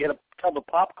week and get a tub of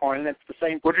popcorn, and it's the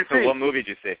same. What'd you see? So what movie did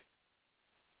you see?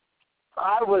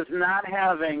 I was not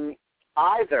having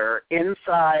either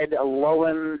Inside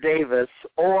Llewyn Davis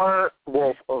or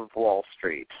Wolf of Wall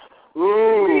Street.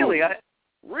 Ooh.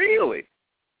 Really?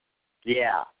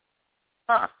 Yeah.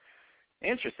 Huh.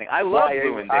 Interesting. I love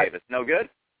Llewyn Davis. No good?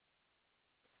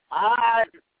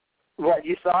 What,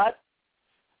 you saw it?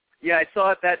 Yeah, I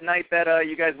saw it that night that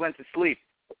you guys went to sleep.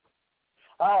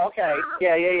 Oh, okay.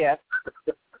 Yeah.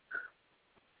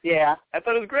 Yeah. I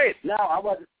thought it was great. No, I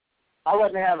wasn't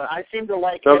having it. I seem to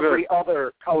like every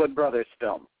other Coen Brothers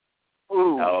film.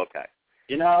 Ooh. Oh, okay.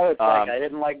 It's like I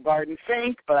didn't like Barton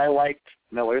Fink, but I liked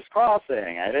Miller's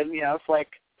Crossing. I didn't, it's like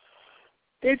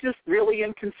they're just really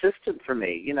inconsistent for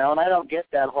me, and I don't get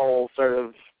that whole sort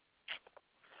of,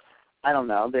 I don't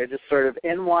know, they're just sort of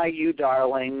NYU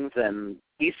darlings, and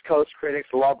East Coast critics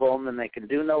love them, and they can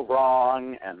do no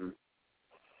wrong, and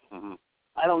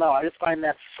I don't know, I just find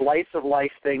that slice of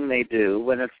life thing they do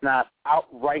when it's not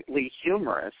outrightly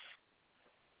humorous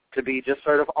to be just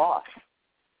sort of off.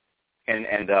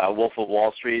 And Wolf of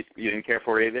Wall Street, you didn't care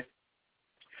for either?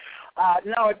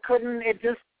 No, it couldn't. It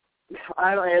just,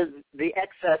 the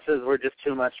excesses were just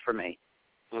too much for me.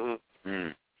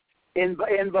 In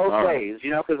both ways,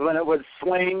 because when it would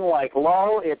swing like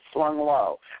low, it swung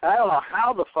low. And I don't know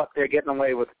how the fuck they're getting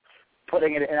away with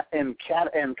putting it in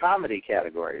comedy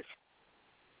categories,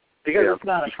 because it's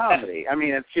not a comedy. I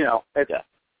mean, it's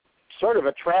sort of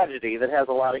a tragedy that has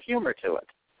a lot of humor to it.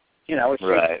 It's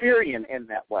Shakespearean in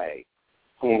that way.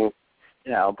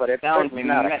 But it's certainly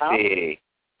not a comedy.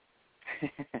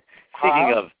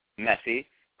 Speaking of messy,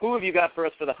 who have you got for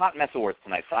us for the Hot Mess Awards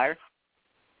tonight, Sire?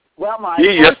 Well, my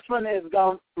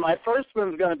first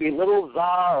one's going to be Little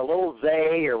Za or Little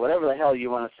Zay or whatever the hell you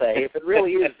want to say. If it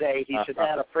really is Zay, he should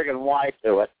add a friggin' Y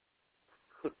to it.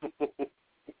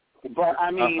 But, I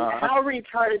mean, how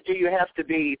retarded do you have to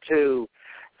be to,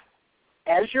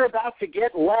 as you're about to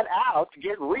get let out,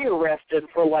 get rearrested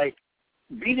for, like,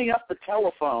 beating up the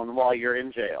telephone while you're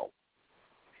in jail?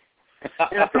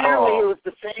 And apparently it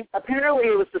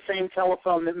was the same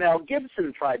telephone that Mel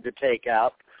Gibson tried to take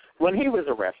out when he was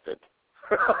arrested.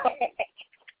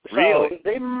 Really? So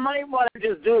they might want to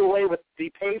just do away with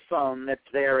the payphone that's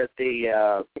there at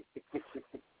the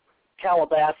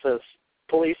Calabasas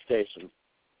police station.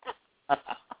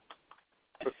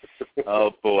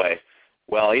 Oh, boy.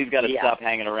 Well, he's got to stop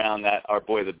hanging around our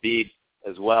boy the Beat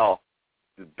as well.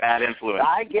 Bad influence.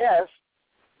 I guess.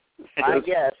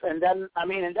 And then, I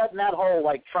mean, and doesn't that whole,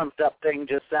 like, trumped up thing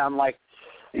just sound like,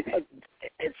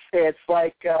 it's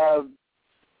like,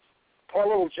 poor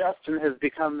little Justin has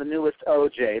become the newest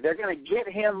OJ. They're going to get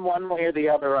him one way or the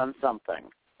other on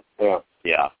something.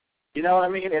 Yeah. You know what I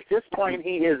mean? At this point,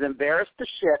 he has embarrassed the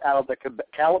shit out of the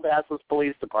Calabasas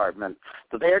Police Department,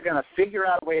 so they're going to figure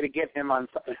out a way to get him on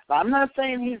something. I'm not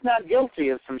saying he's not guilty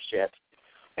of some shit,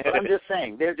 but I'm just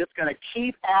saying they're just going to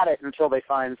keep at it until they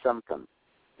find something.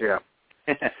 Yeah.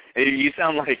 You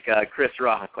sound like Chris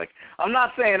Rock. Like, I'm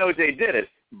not saying OJ did it,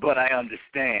 but I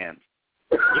understand.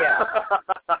 Yeah.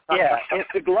 Yeah. If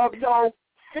the glove don't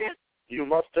fit, you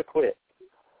must acquit.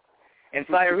 And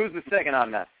Sire, who's the second hot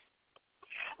mess?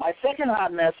 My second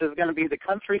hot mess is going to be the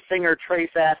country singer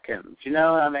Trace Atkins. I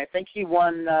mean, I think he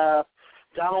won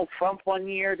Donald Trump one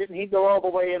year. Didn't he go all the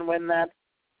way and win that?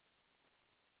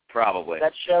 Probably.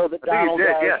 That show that Donald did.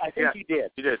 does? Yeah. I think he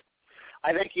did. He did.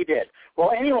 I think he did.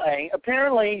 Well, anyway,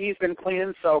 apparently he's been clean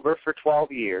and sober for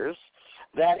 12 years.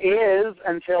 That is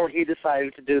until he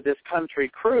decided to do this country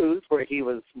cruise where he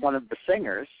was one of the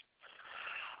singers.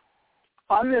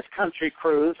 On this country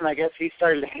cruise, and I guess he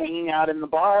started hanging out in the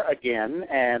bar again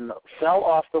and fell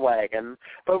off the wagon.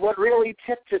 But what really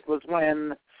tipped it was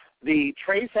when the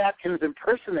Trace Atkins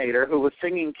impersonator who was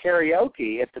singing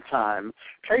karaoke at the time,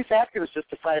 Trace Atkins just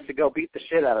decided to go beat the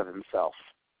shit out of himself.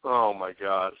 Oh, my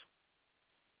God.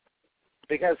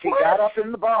 Because he got up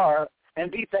in the bar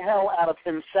and beat the hell out of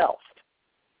himself.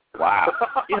 Wow.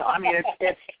 You know, I mean,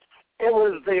 it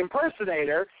was the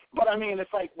impersonator, but I mean,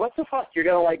 it's like, what the fuck? You're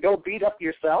going to, like, go beat up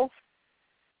yourself?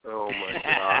 Oh, my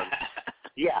God.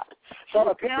 Yeah. So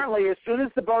apparently, as soon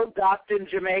as the boat docked in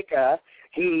Jamaica,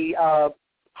 he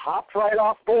hopped right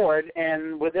off board,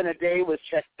 and within a day was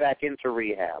checked back into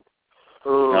rehab.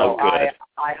 Oh, so good.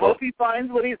 I hope he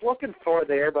finds what he's looking for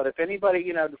there, but if anybody,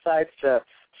 you know, decides to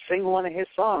sing one of his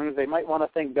songs, they might want to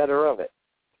think better of it.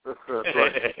 That's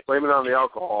right. Blame it on the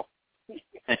alcohol.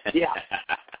 Yeah.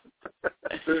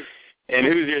 And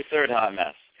who's your third hot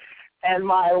mess? And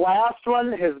my last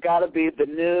one has got to be the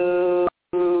new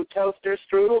toaster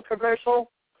strudel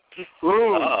commercial.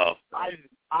 Oh.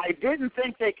 I didn't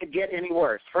think they could get any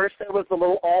worse. First there was the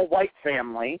little all-white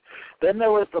family. Then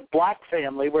there was the black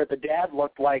family where the dad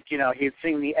looked like, you know, he'd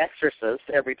seen The Exorcist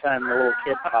every time the little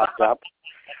kid popped up.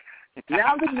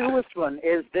 Now the newest one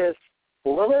is this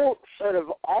little sort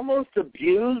of almost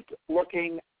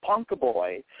abused-looking punk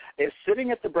boy is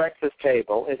sitting at the breakfast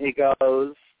table, and he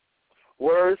goes,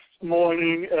 "Worst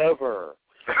morning ever."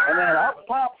 And then up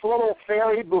pops little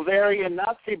fairy Bavarian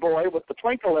Nazi boy with the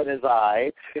twinkle in his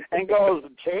eye and goes,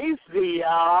 "Tasty,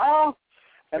 yeah."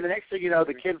 And the next thing you know,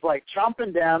 the kid's like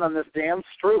chomping down on this damn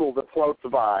strudel that floats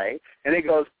by, and he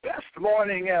goes, "Best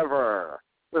morning ever."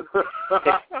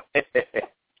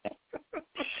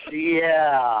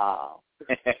 Yeah.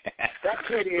 That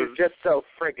kid is just so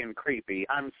friggin' creepy.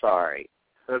 I'm sorry.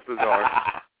 That's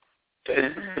bizarre.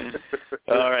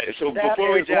 All right, so that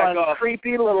before we jack one off,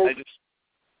 creepy little.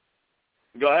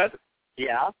 Go ahead.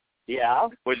 Yeah.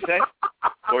 What'd you say?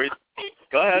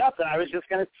 Go ahead. Nothing. I was just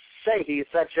going to say he's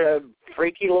such a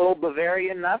freaky little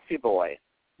Bavarian Nazi boy.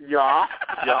 Yeah.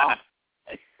 Yeah.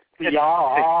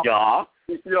 Yeah.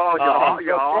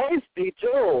 Yeah. Tasty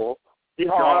too.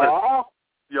 Yeah.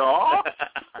 Yeah.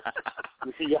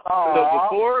 So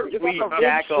before we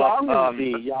jack off,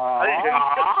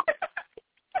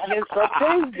 and it's so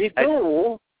tasty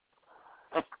too.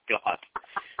 Oh God!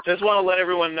 Just want to let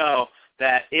everyone know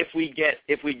that if we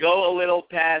go a little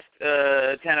past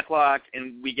 10 o'clock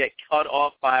and we get cut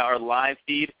off by our live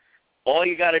feed, all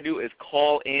you got to do is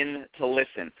call in to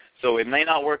listen. So it may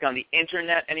not work on the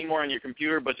internet anymore on your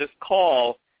computer, but just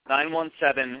call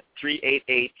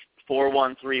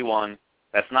 917-388-4131.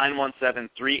 That's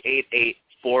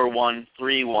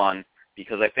 917-388-4131,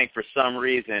 because I think for some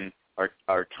reason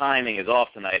our timing is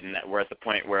off tonight, and we're at the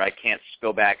point where I can't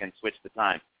go back and switch the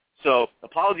time. So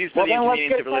apologies for the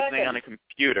inconvenience if you're listening on a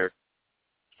computer.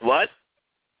 What?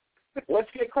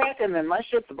 Let's get cracking then. My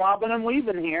shit's bobbing and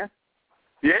weaving here.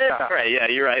 Yeah. All right, yeah,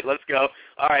 you're right. Let's go.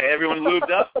 All right, everyone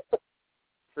lubed up?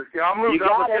 I'm moved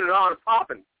up. Let's get it on and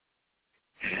popping.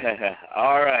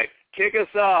 All right. Kick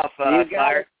us off,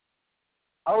 Sire.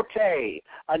 Okay.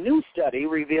 A new study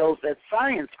reveals that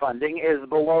science funding is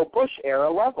below Bush-era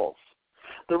levels.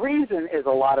 The reason is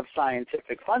a lot of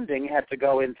scientific funding had to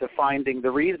go into finding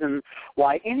the reason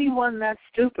why anyone that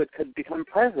stupid could become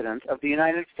president of the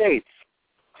United States.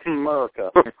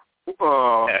 America.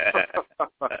 Oh.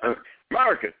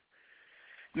 America.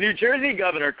 New Jersey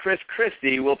Governor Chris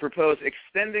Christie will propose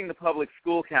extending the public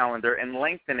school calendar and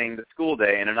lengthening the school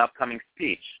day in an upcoming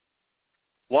speech.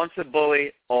 Once a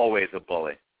bully, always a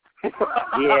bully.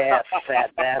 Yeah,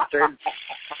 fat bastard.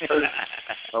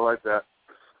 I like that.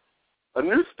 A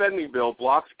new spending bill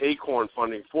blocks Acorn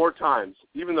funding 4 times,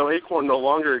 even though Acorn no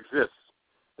longer exists.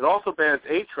 It also bans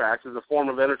 8 tracks as a form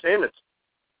of entertainment.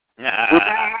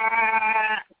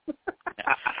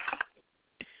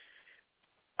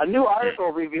 A new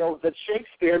article reveals that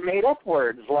Shakespeare made up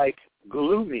words like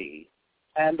gloomy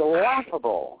and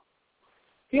laughable.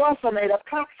 He also made up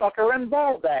cocksucker and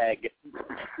ball bag.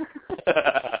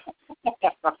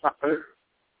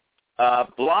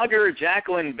 Blogger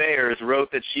Jacqueline Bayers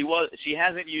wrote that she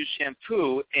hasn't used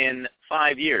shampoo in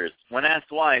 5 years. When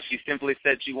asked why, she simply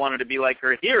said she wanted to be like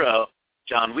her hero,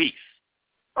 John Weeks.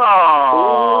 Oh,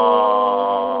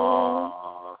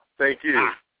 thank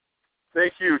you.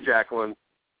 Thank you, Jacqueline.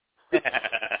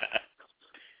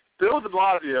 Bill de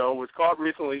Blasio was caught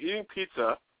recently eating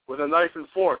pizza with a knife and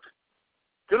fork.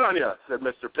 Good on you, said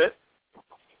Mr. Pitt.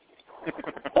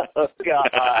 Oh,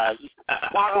 God.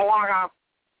 Waka waka.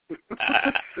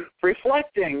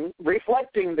 Reflecting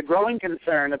the growing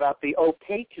concern about the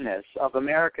opaqueness of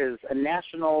America's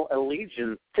national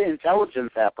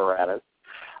intelligence apparatus,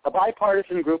 A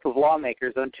bipartisan group of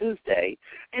lawmakers on Tuesday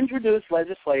introduced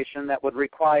legislation that would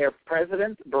require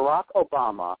President Barack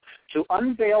Obama to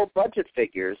unveil budget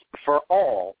figures for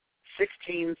all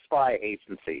 16 spy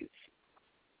agencies.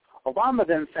 Obama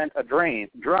then sent a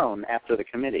drone after the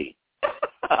committee.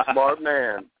 Smart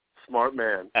man. Smart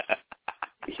man.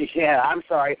 Yeah, I'm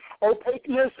sorry.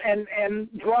 Opaqueness and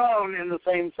drone in the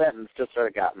same sentence just sort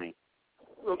of got me.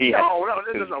 Yeah. No,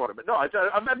 that's not what I meant. No,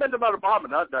 I meant about Obama,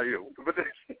 not you.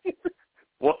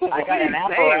 What I got an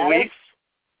apparatus.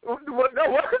 What? No,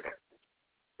 what?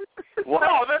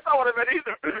 No, that's not what I meant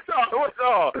either.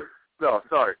 No,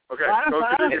 sorry. Okay.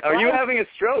 Are you having a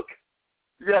stroke?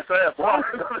 Yes, I am. Wow.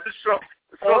 Stroke.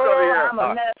 I'm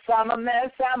a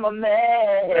mess.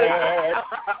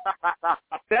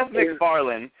 Seth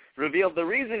MacFarlane revealed the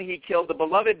reason he killed the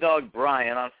beloved dog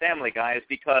Brian on Family Guy is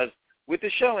because, with the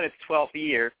show in its 12th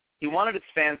year, he wanted its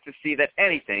fans to see that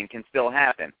anything can still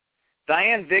happen.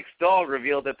 Diane Vick's dog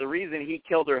revealed that the reason he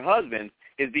killed her husband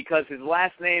is because his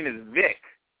last name is Vick.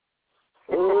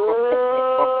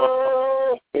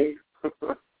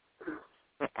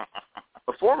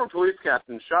 A former police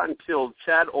captain shot and killed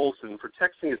Chad Olson for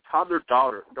texting his toddler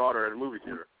daughter at a movie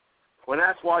theater. When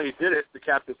asked why he did it, the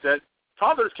captain said,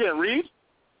 "Toddlers can't read."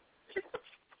 Is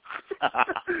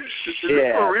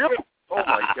this for real? Oh,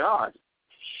 my God.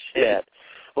 Shit.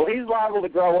 Well, he's liable to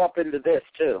grow up into this,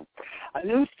 too. A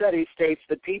new study states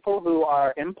that people who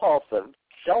are impulsive,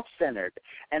 self-centered,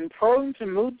 and prone to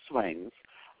mood swings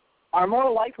are more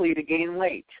likely to gain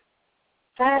weight.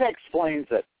 That explains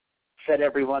it, said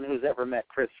everyone who's ever met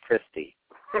Chris Christie.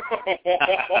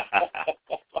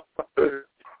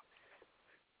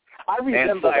 I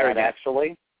resemble that,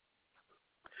 actually.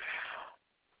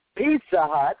 Pizza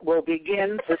Hut will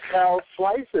begin to sell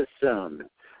slices soon.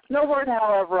 No word,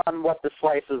 however, on what the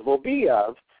slices will be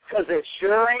of, because it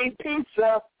sure ain't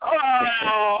pizza.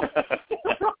 Oh!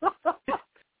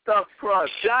 Tough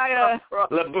crust. Shia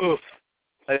LaBeouf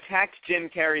attacked Jim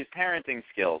Carrey's parenting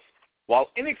skills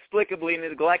while inexplicably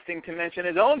neglecting to mention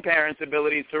his own parents'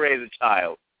 abilities to raise a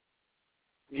child.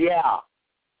 Yeah,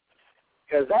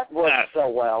 because that works so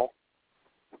well.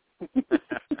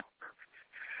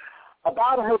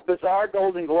 About her bizarre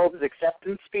Golden Globes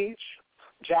acceptance speech,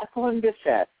 Jacqueline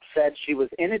Bisset said she was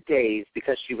in a daze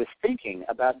because she was thinking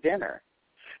about dinner.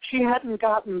 She hadn't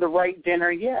gotten the right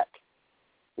dinner yet.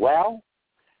 Well,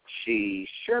 she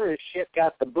sure as shit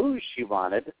got the booze she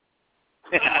wanted.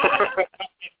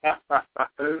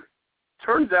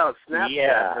 Turns out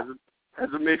Snapchat has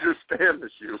a major spam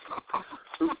issue.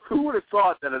 Who would have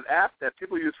thought that an app that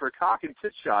people use for cock and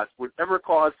tit shots would ever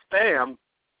cause spam?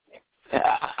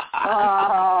 Oh.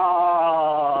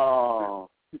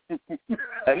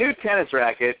 A new tennis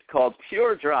racket called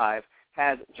Pure Drive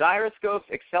has gyroscopes,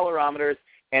 accelerometers,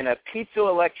 and a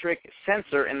piezoelectric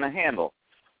sensor in the handle.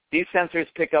 These sensors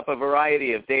pick up a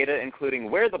variety of data, including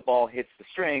where the ball hits the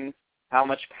strings, how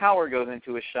much power goes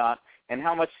into a shot, and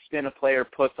how much spin a player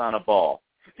puts on a ball.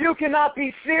 You cannot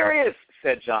be serious,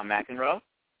 said John McEnroe.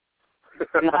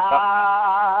 So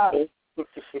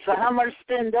how much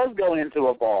spin does go into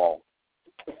a ball?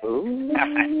 Ooh.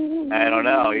 I don't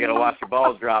know. You got to watch your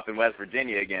balls drop in West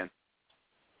Virginia again.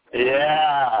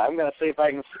 Yeah, I'm going to see if I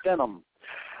can spin them.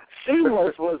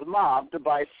 Seamless was mobbed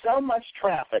by so much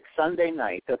traffic Sunday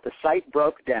night that the site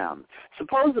broke down,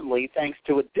 supposedly thanks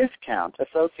to a discount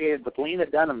associated with Lena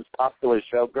Dunham's popular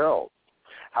show Girls.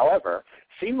 However,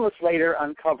 Seamless later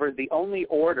uncovered the only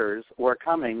orders were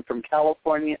coming from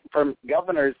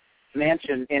Governor's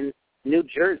Mansion in New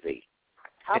Jersey.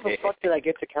 How the fuck did I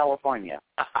get to California?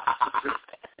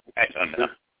 I don't know.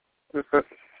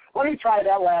 Let me try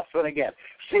that last one again.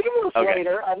 Seamless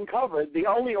later uncovered the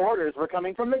only orders were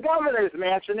coming from the Governor's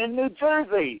Mansion in New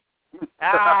Jersey.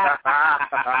 Waka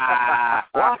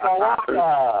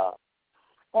waka.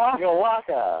 Waka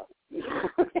waka.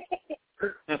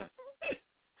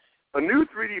 A new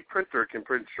 3D printer can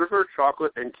print sugar,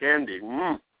 chocolate, and candy.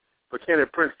 But can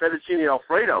it print fettuccine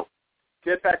Alfredo?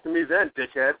 Get back to me then,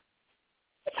 dickhead.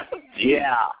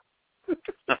 Yeah.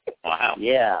 Wow.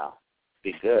 Yeah.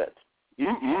 Be good.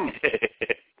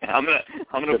 I'm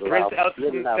gonna print out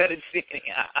some fettuccine.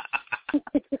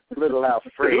 Little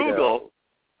Alfredo.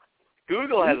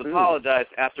 Google has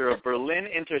apologized after a Berlin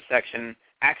intersection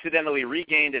accidentally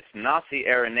regained its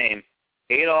Nazi-era name,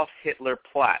 Adolf Hitler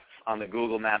Platz, on the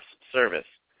Google Maps service.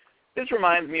 This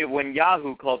reminds me of when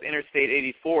Yahoo called Interstate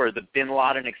 84 the Bin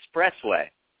Laden Expressway.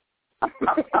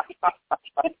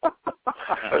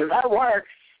 That works.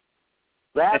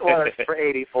 That works for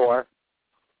 84.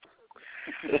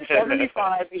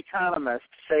 75 economists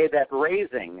say that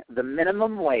raising the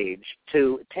minimum wage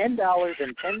to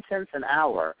 $10.10 an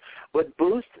hour would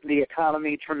boost the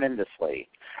economy tremendously.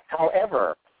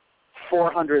 However,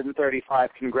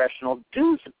 435 congressional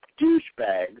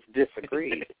douchebags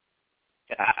disagreed.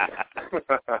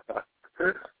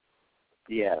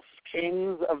 Yes,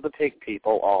 kings of the pig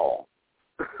people all.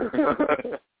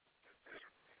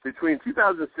 Between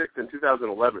 2006 and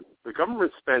 2011, the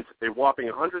government spent a whopping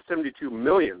 $172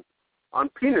 million on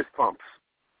penis pumps.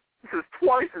 This is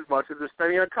twice as much as they're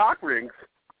spending on cock rings.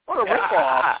 What a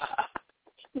ripoff!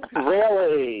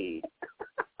 Really?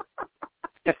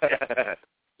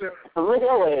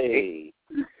 Really?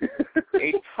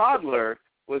 A toddler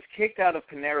was kicked out of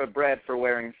Panera Bread for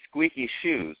wearing squeaky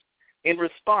shoes. In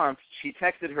response, she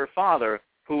texted her father,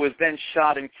 who was then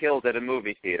shot and killed at a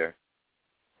movie theater.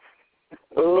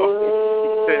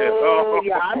 Oh,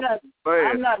 yeah, I'm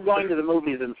not going to the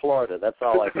movies in Florida. That's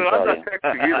all I can tell you.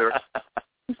 I'm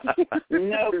not texting either.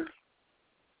 Nope.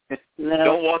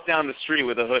 Don't walk down the street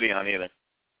with a hoodie on either.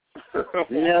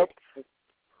 Nope.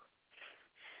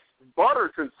 Butter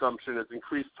consumption has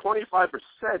increased 25%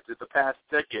 in the past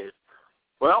decade.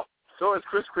 Well, so has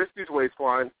Chris Christie's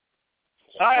waistline.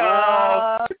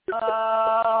 Hi-oh.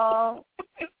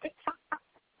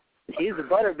 He's a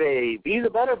butter babe. He's a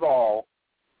butterball.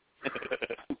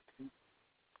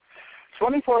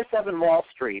 24/7 Wall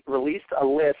Street released a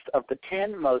list of the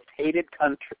 10 most hated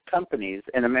companies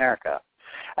in America.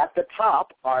 At the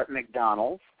top are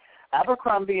McDonald's,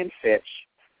 Abercrombie & Fitch,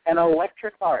 and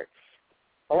Electronic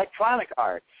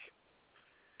Arts.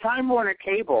 Time Warner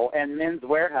Cable and Men's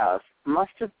Warehouse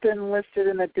must have been listed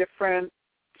in a different,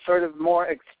 sort of more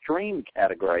extreme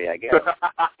category, I guess.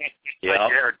 I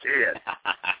guarantee it.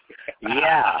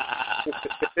 Yeah.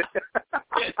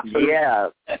 Yeah.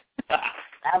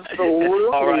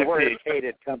 Absolutely worst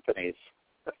hated companies.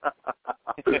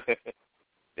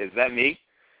 Is that me?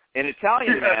 An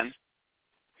Italian man,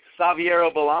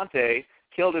 Saviero Bolante,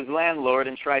 killed his landlord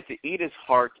and tried to eat his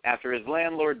heart after his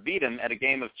landlord beat him at a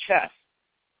game of chess.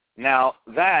 Now,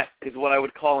 that is what I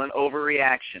would call an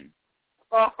overreaction.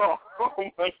 Oh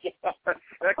my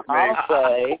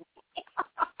God.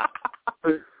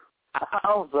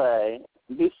 I'll say,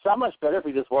 it'd be so much better if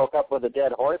he just woke up with a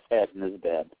dead horse head in his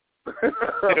bed.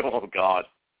 Oh, God.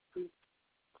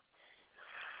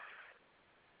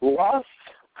 Lost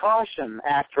caution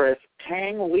actress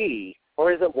Tang Wei,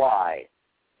 or is it Y?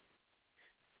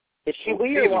 Is she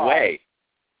Wei or Y?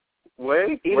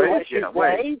 Wei? Either way, she's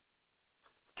Wei.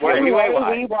 Tang Wei,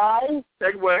 Y?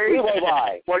 Tang Wei.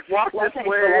 Y. Walk this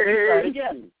way. Let me start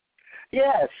again.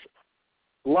 Yes.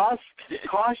 Lost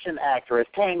caution actress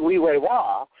Tang Wei Wei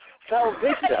fell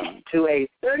victim to a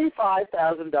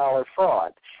 $35,000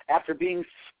 fraud after being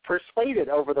persuaded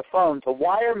over the phone to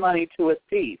wire money to a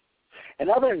thief. In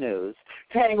other news,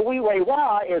 Tang Wei Wei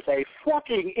is a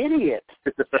fucking idiot.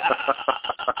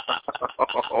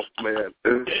 Oh, man.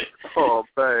 Oh,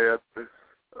 man.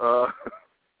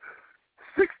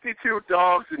 62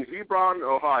 dogs in Hebron,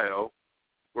 Ohio,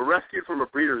 were rescued from a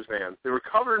breeder's van. They were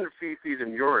covered in feces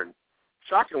and urine.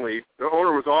 Shockingly, their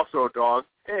owner was also a dog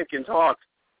and can talk.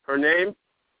 Her name,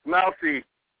 Mousy.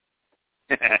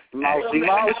 Mousy.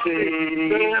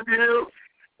 Damn you.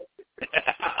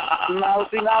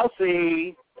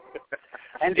 Mousy.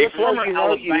 And just so you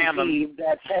know, you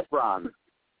that's Hebron.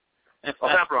 Oh,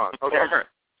 Hebron. Okay.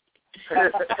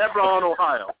 Hebron,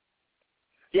 Ohio.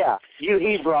 Yeah, you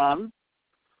Hebron.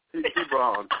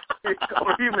 Hebron.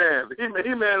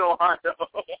 He-Man, Ohio.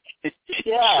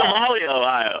 Yeah. Somalia,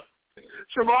 Ohio.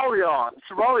 Somalia,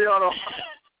 Ohio.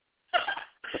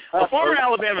 A former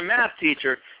Alabama math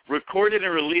teacher recorded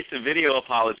and released a video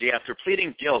apology after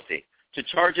pleading guilty to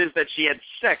charges that she had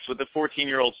sex with a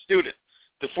 14-year-old student.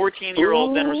 The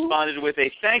 14-year-old then responded with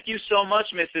a "Thank you so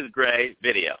much, Mrs. Gray"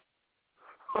 video.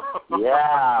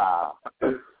 Yeah.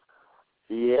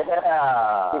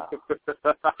 Yeah.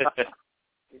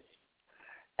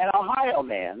 An Ohio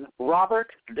man,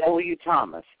 Robert W.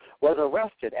 Thomas, was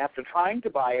arrested after trying to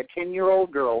buy a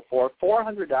 10-year-old girl for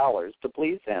 $400 to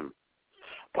please him.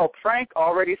 Pope Frank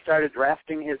already started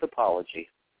drafting his apology.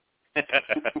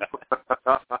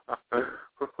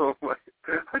 Oh my!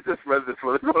 I just read this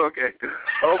one. Okay.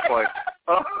 Oh boy.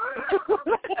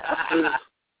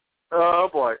 Oh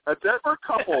boy. A Denver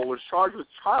couple was charged with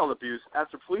child abuse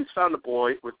after police found a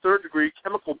boy with third-degree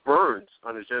chemical burns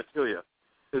on his genitalia.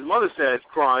 His mother said,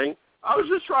 crying, "I was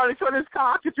just trying to cut his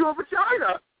cock into a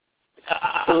vagina."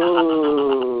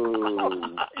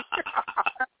 Ooh.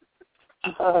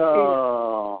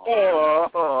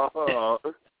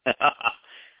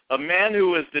 A man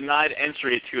who was denied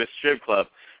entry to a strip club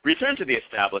returned to the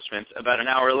establishment about an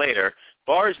hour later,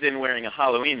 barged in wearing a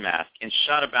Halloween mask, and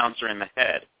shot a bouncer in the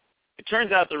head. It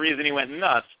turns out the reason he went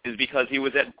nuts is because he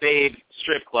was at Babe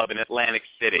Strip Club in Atlantic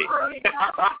City.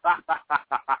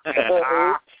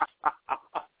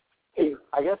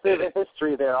 I guess there's a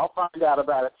history there. I'll find out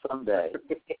about it someday.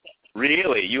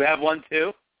 Really? You have one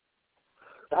too?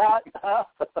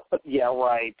 Yeah,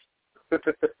 right.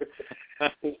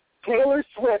 Taylor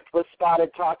Swift was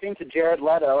spotted talking to Jared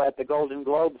Leto at the Golden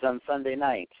Globes on Sunday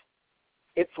night.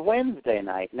 It's Wednesday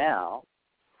night now,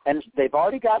 and they've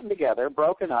already gotten together,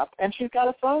 broken up, and she's got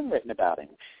a song written about him.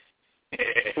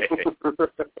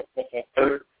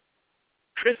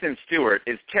 Kristen Stewart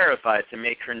is terrified to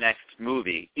make her next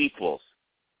movie, Equals.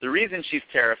 The reason she's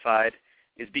terrified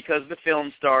is because the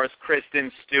film stars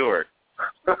Kristen Stewart.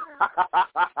 That's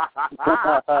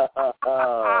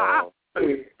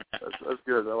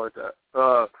good. I like that.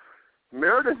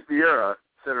 Meredith Vieira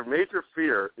said her major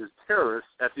fear is terrorists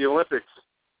at the Olympics.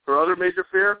 Her other major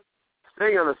fear?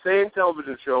 Staying on the same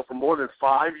television show for more than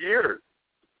 5 years.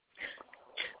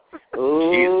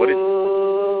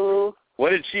 Jeez,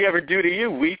 what did she ever do to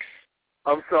you, Weeks?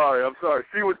 I'm sorry.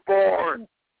 She was born.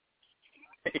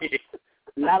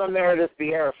 Not a Meredith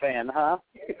Vieira fan, huh?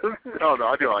 No,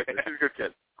 I do like it. She's a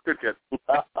good kid.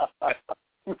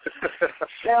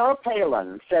 Sarah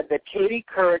Palin said that Katie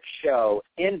Couric's show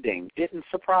ending didn't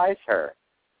surprise her.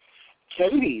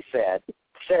 Katie said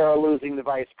Sarah losing the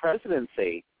vice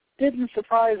presidency didn't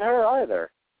surprise her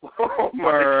either. Oh,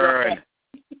 my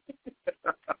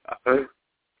God.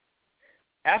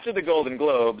 After the Golden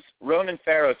Globes, Ronan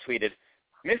Farrow tweeted,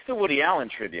 "Missed the Woody Allen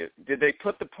tribute. Did they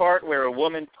put the part where a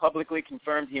woman publicly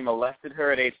confirmed he molested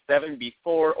her at age 7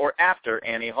 before or after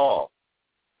Annie Hall?"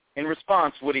 In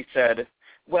response, Woody said,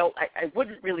 "Well, I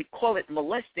wouldn't really call it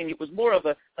molesting. It was more of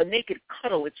a naked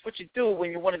cuddle. It's what you do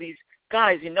when you're one of these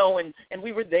guys, you know, and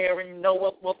we were there, and, you know,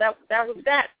 well, that was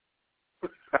that."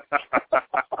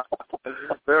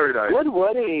 Very nice. Good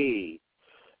Woody.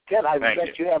 Good. I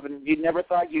bet you never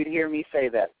thought you'd hear me say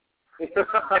that.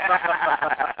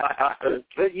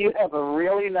 But you have a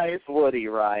really nice Woody,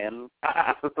 Ryan.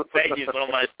 Thank you so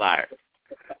much, sire.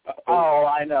 Oh,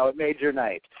 I know. It made your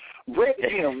night. Britt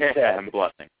Hume said, I'm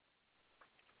blushing.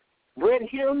 Britt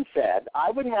Hume said, I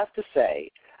would have to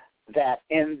say that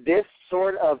in this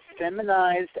sort of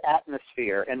feminized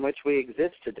atmosphere in which we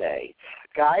exist today,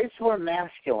 guys who are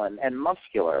masculine and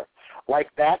muscular,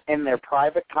 like that in their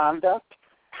private conduct,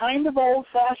 kind of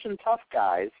old-fashioned tough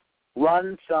guys,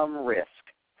 run some risk.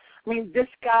 I mean, this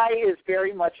guy is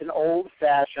very much an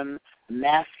old-fashioned,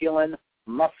 masculine,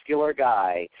 muscular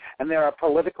guy, and there are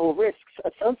political risks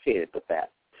associated with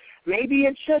that. Maybe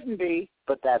it shouldn't be,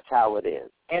 but that's how it is.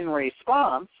 In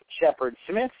response, Shepard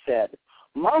Smith said,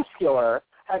 muscular?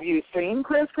 Have you seen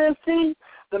Chris Christie?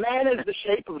 The man is the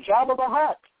shape of Jabba the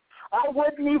Hutt. I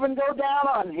wouldn't even go down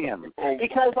on him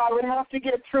because I would have to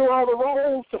get through all the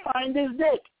rolls to find his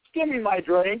dick. Give me my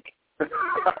drink.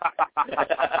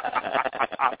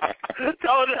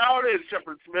 Tell it how it is,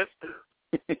 Shepard Smith.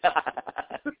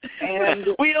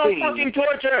 And we don't fucking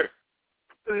torture.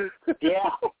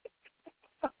 Yeah.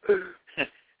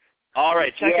 All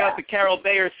right, check out the Carol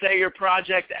Bayer Sayer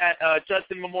project at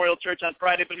Justin Memorial Church on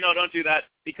Friday, but no, don't do that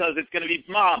because it's going to be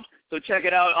mobbed. So check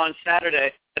it out on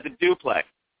Saturday at the Duplex.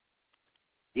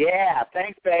 Yeah,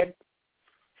 thanks, babe.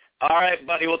 All right,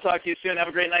 buddy, we'll talk to you soon. Have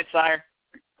a great night, sire.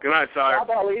 Good night, sire.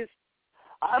 Bye, buddies.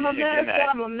 I'm a mess,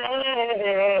 I'm a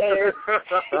mess.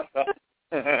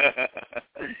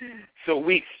 So,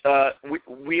 Weeks,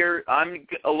 I'm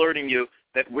alerting you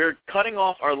that we're cutting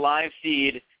off our live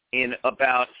feed in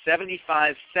about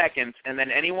 75 seconds, and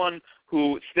then anyone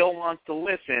who still wants to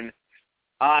listen,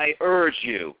 I urge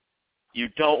you, you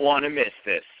don't want to miss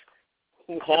this.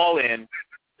 Call in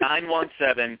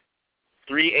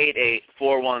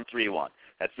 917-388-4131.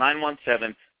 That's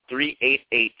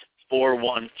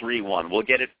 917-388-4131. We'll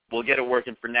get it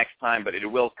working for next time, but it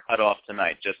will cut off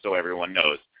tonight, just so everyone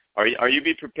knows. Are you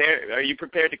prepared? Are you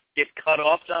prepared to get cut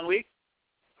off, John Weeks?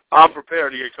 I'm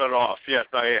prepared to get cut off. Yes,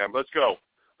 I am. Let's go.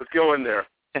 Let's go in there.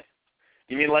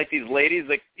 You mean like these ladies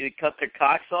that cut their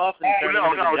cocks off? And no,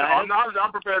 I'm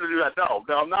not prepared to do that. No,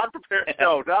 I'm not prepared.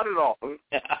 No, not at all.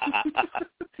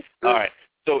 All right.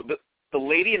 So the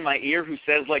lady in my ear who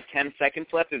says like 10 seconds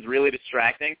left is really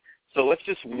distracting. So let's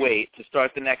just wait to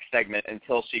start the next segment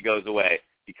until she goes away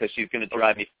because she's going to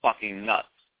drive me fucking nuts.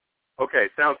 Okay,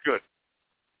 sounds good.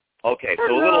 Okay,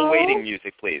 so a little waiting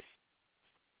music, please.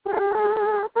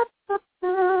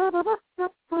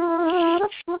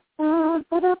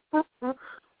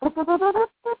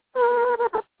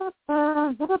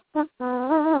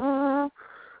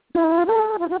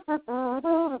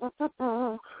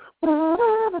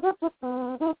 And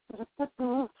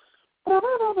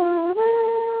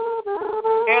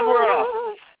we're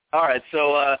off. All right,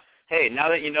 so, hey, now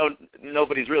that you know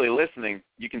nobody's really listening,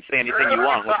 you can say anything you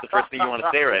want. What's the first thing you want to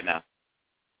say right now?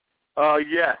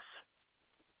 Yes.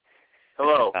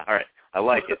 Hello. All right, I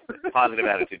like it. Positive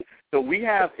attitude. So we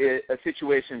have a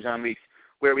situation, John Weeks,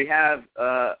 where we have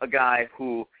a guy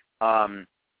who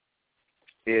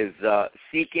is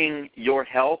seeking your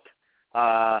help,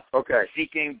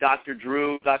 seeking Dr.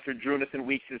 Nathan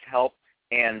Weeks' help,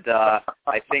 and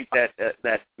I think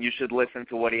that you should listen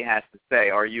to what he has to say.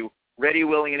 Are you ready,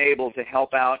 willing, and able to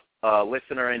help out a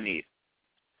listener in need?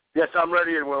 Yes, I'm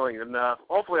ready and willing, and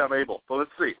hopefully I'm able. So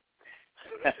let's see.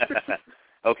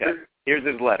 Okay, here's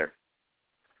his letter.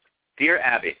 Dear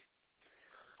Abby,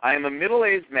 I am a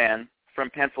middle-aged man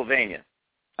from Pennsylvania.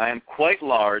 I am quite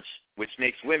large, which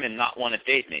makes women not want to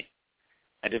date me.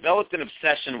 I developed an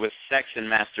obsession with sex and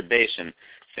masturbation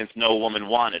since no woman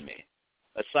wanted me,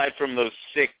 aside from those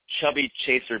sick, chubby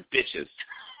chaser bitches.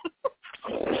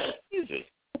 Jesus.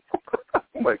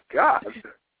 Oh, my God.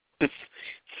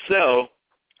 So,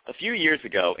 a few years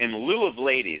ago, in lieu of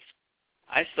ladies,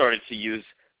 I started to use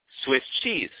Swiss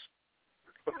cheese.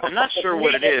 I'm not sure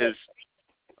what it is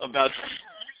about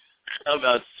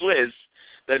Swiss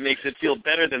that makes it feel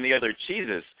better than the other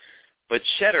cheeses, but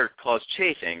cheddar caused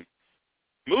chafing.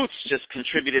 Moots just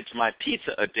contributed to my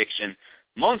pizza addiction.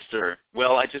 Munster,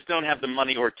 well, I just don't have the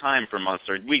money or time for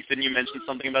Munster. Weeks, didn't you mention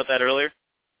something about that earlier?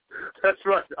 That's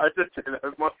right. I did say that.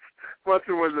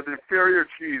 Munster was an inferior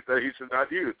cheese that he should not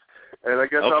use. And I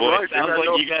guess I'm right. It sounds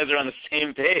like you guys are on the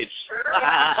same page.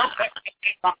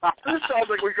 This sounds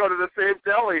like we go to the same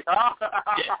deli. Oh,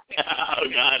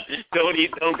 God.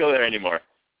 Don't go there anymore.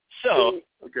 So,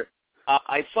 okay.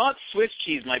 I thought Swiss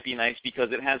cheese might be nice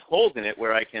because it has holes in it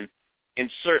where I can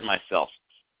insert myself.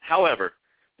 However,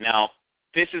 now,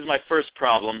 this is my first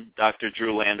problem, Dr.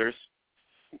 Drew Landers.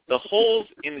 The holes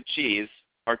in the cheese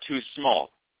are too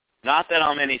small. Not that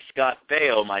I'm any Scott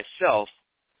Baio myself,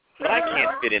 but I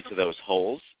can't fit into those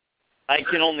holes. I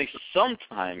can only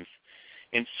sometimes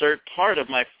insert part of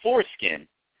my foreskin.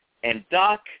 And,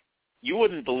 Doc, you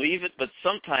wouldn't believe it, but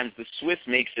sometimes the Swiss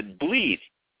makes it bleed.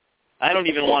 I don't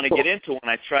even want to get into when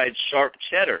I tried sharp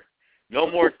cheddar. No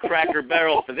more Cracker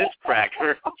Barrel for this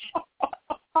cracker.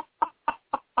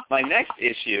 My next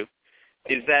issue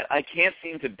is that I can't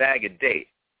seem to bag a date.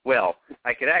 Well,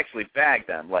 I could actually bag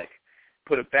them, like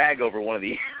put a bag over one of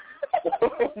the...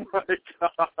 Oh, my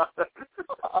God.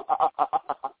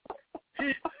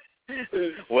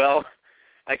 Well,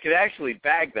 I could actually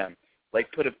bag them,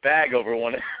 like put a bag over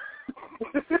one of...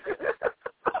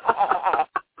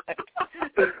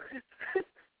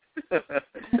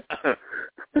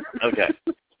 Okay.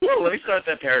 Well, let me start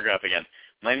that paragraph again.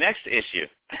 My next issue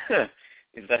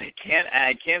is that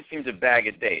I can't seem to bag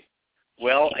a date.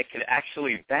 Well, I could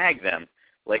actually bag them,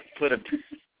 like put a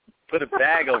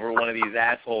bag over one of these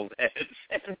assholes' heads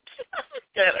and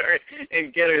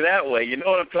get her that way. You know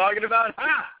what I'm talking about?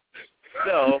 Ha!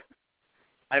 So,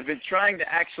 I've been trying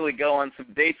to actually go on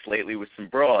some dates lately with some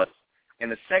broads,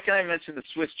 and the second I mention the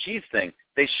Swiss cheese thing,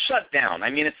 they shut down. I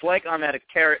mean, it's like I'm at a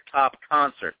Carrot Top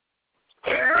concert.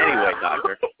 Anyway,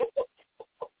 Doctor,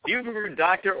 you prefer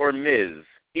Doctor or Ms.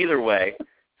 Either way,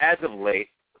 as of late,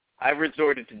 I've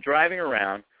resorted to driving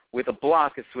around with a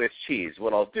block of Swiss cheese.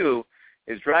 What I'll do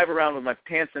is drive around with my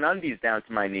pants and undies down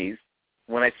to my knees.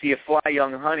 When I see a fly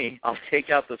young honey, I'll take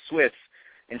out the Swiss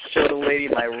and show the lady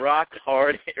my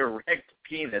rock-hard, erect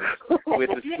penis with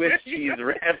the Swiss cheese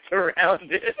wrapped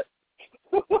around it.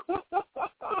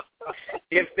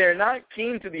 If they're not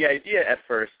keen to the idea at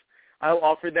first, I'll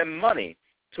offer them money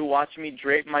to watch me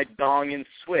drape my dong in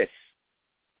Swiss.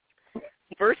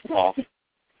 First off,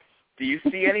 do you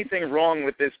see anything wrong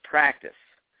with this practice?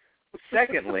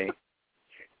 Secondly,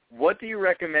 what do you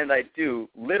recommend I do,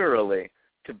 literally,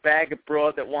 to bag a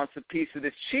broad that wants a piece of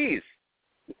this cheese?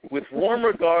 With warm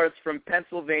regards from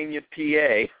Pennsylvania,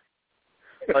 PA,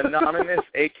 Anonymous,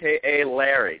 a.k.a.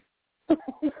 Larry.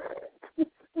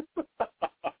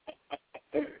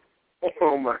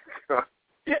 Oh, my God.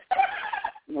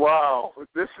 Wow.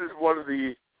 This is one of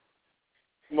the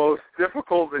most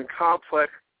difficult and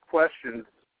complex questions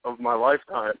of my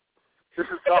lifetime. This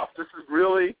is tough. This is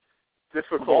really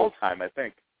difficult. All time, I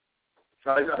think.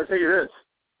 I think it is.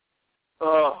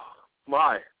 Oh,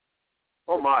 my.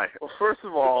 Oh, my. Well, first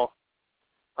of all,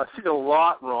 I see a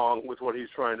lot wrong with what he's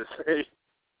trying to say.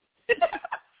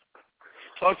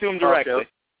 Talk to him directly.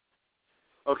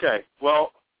 Okay.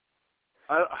 Well,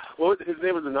 his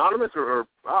name was Anonymous, or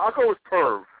I'll go with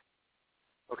Perv.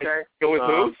 Okay? Go with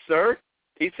who, sir?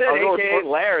 He said a.k.a.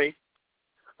 Larry.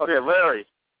 Okay, Larry.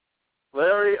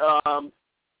 Larry,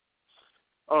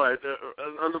 All right.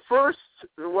 On the first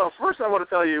I want to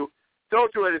tell you,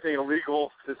 don't do anything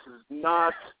illegal. This is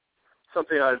not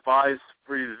something I advise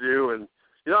for you to do, and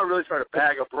you're not really trying to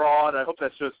bag a broad. I hope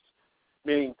that's just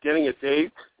meaning getting a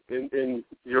date in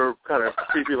your kind of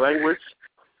creepy language.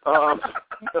 And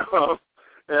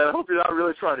I hope you're not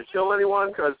really trying to kill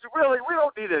anyone, because really we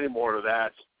don't need any more of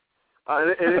that.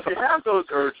 And if you have those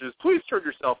urges, please turn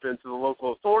yourself in to the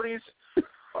local authorities.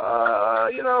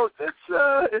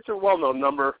 It's a well-known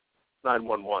number,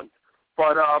 911.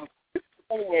 But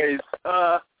anyways,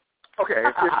 okay.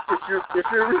 If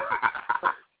you're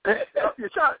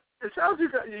it sounds you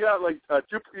got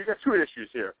two issues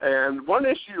here, and one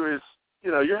issue is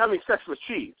you're having sex with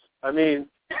cheese. I mean,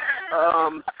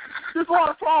 there's a lot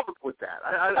of problems with that.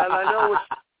 I know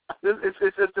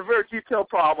it's a very detailed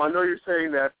problem. I know you're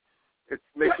saying that it's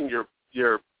making your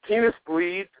penis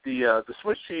bleed. The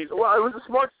Swiss cheese. Well, it was a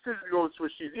smart decision to go with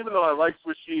Swiss cheese, even though I like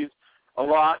Swiss cheese a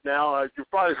lot now. You've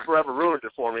probably forever ruined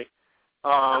it for me.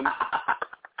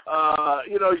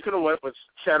 You could have went with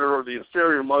cheddar or the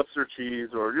inferior Munster cheese,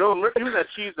 or even that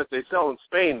cheese that they sell in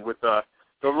Spain with the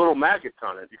little maggots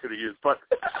on it. You could have used, but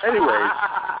anyways,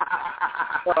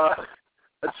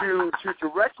 to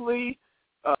directly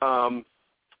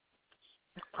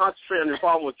concentrate on your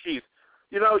problem with cheese.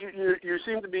 You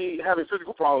seem to be having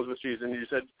physical problems with cheese, and you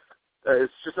said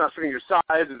it's just not fitting your size,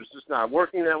 and it's just not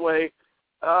working that way.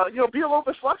 Be a little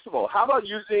bit flexible. How about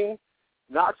using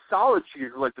not solid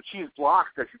cheese like the cheese blocks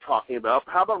that you're talking about?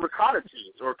 How about ricotta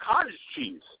cheese or cottage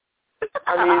cheese?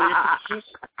 I mean,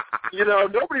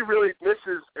 nobody really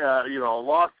misses, a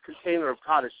lost container of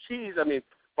cottage cheese. I mean,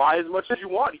 buy as much as you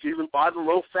want. You can even buy the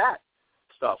low-fat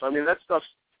stuff. I mean, that stuff's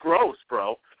gross,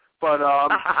 bro. But,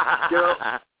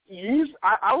 I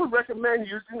would recommend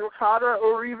using ricotta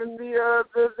or even the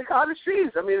cottage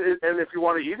cheese. I mean, and if you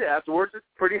want to eat it afterwards, it's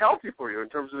pretty healthy for you in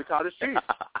terms of the cottage cheese.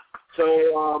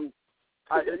 So,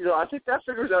 I think that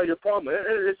figures out your problem.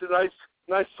 It's a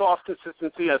nice soft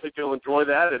consistency. I think you'll enjoy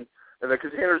that, and the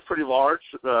container is pretty large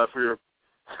for your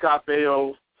Scott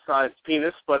Baio-sized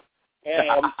penis. But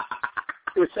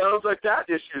it sounds like that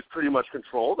issue is pretty much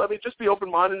controlled. I mean, just be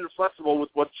open-minded and flexible with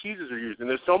what cheeses you're using.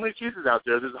 There's so many cheeses out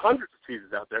there. There's hundreds of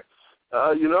cheeses out there.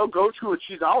 Go to a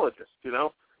cheeseologist.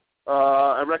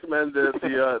 I recommend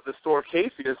the store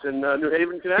Casey's in New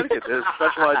Haven, Connecticut. They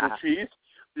specialize in cheese.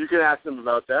 You can ask them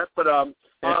about that. But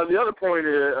the other point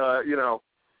is,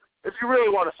 if you really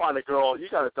want to find a girl, you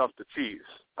got to dump the cheese.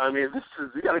 I mean,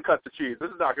 you got to cut the cheese. This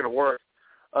is not going to work.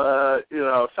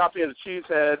 Stop being a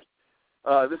cheesehead.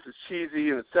 This is cheesy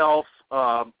in itself.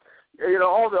 All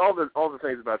the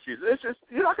things about cheese. It's just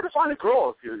you're not going to find a girl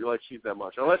if you like cheese that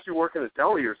much, unless you work in a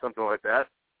deli or something like that.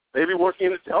 Maybe working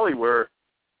in a deli where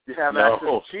you have access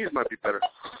to cheese might be better.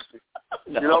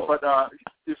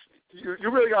 If you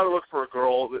really got to look for a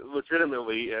girl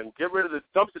legitimately and get rid of the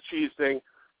dump the cheese thing.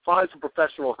 Find some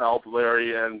professional help,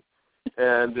 Larry, and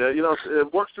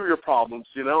work through your problems,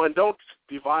 and don't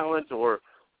be violent or,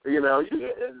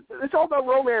 it's all about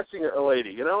romancing a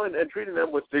lady, and treating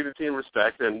them with dignity and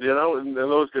respect and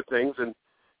those good things, and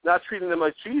not treating them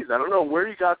like cheese. I don't know where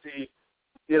you got the,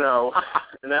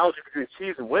 analogy between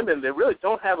cheese and women. They really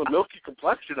don't have a milky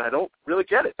complexion. I don't really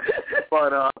get it.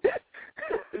 But,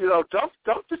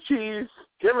 dump the cheese,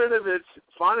 get rid of it,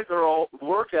 find a girl,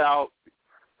 work out,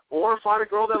 or find a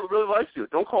girl that really likes you.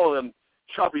 Don't call them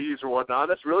chubbies or whatnot.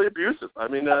 That's really abusive. I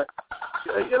mean,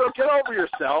 get over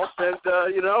yourself and,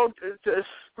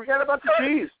 forget about the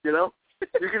cheese, You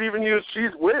could even use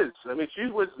Cheese Whiz. I mean,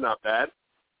 Cheese Whiz is not bad.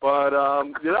 But,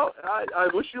 I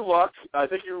wish you luck. I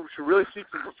think you should really seek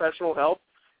some professional help.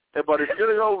 But if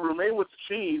you're going to remain with the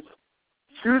cheese,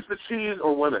 choose the cheese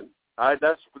or women.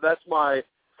 That's my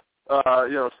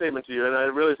statement to you, and I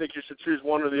really think you should choose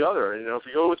one or the other. If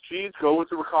you go with cheese, go with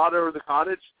the ricotta or the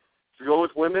cottage. If you go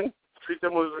with women, treat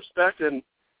them with respect and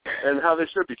how they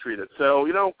should be treated. So,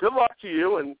 good luck to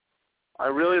you, and I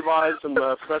really advise some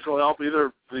professional help,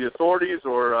 either the authorities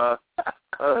or a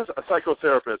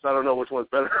psychotherapist. I don't know which one's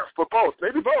better, but both.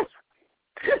 Maybe both.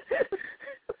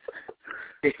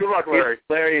 Good luck, Larry.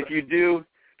 Larry, if you do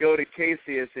go to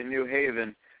Casey's in New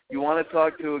Haven, you want to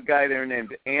talk to a guy there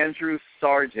named Andrew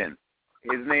Sargent.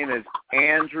 His name is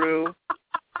Andrew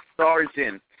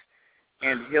Sargent,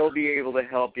 and he'll be able to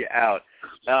help you out.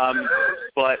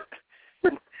 But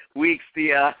Weeks, do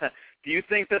you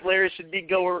think that Larry should be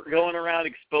going around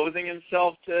exposing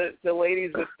himself to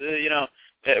ladies,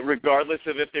 regardless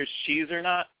of if there's cheese or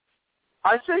not?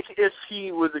 I think if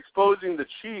he was exposing the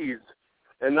cheese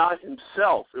and not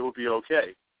himself, it would be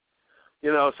okay.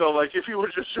 You know, so like if you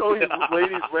were just showing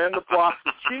ladies random blocks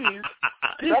of cheese,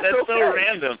 that's okay. So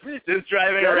random. Just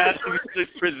driving around and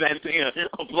just presenting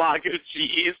a block of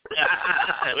cheese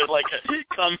with like a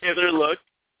come hither look.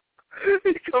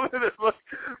 You come in and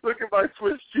look at my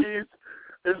Swiss cheese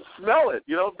and smell it.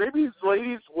 You know, maybe these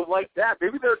ladies would like that.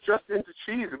 Maybe they're just into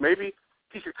cheese, and maybe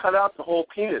he should cut out the whole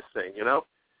penis thing, you know,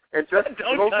 and just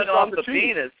don't cut off the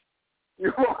penis.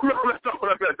 No, that's not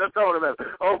what I meant. That's not what I meant.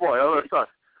 Oh boy, oh sorry.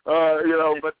 You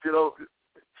know, but you know,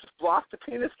 just block the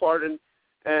penis part and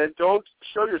don't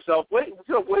show yourself. Wait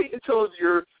until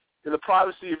you're in the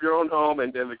privacy of your own home,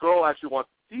 and the girl actually wants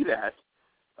to see that.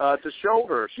 To show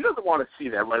her. She doesn't want to see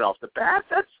that right off the bat.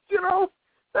 That's, you know,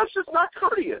 that's just not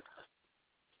courteous.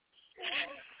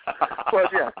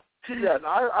 But yeah,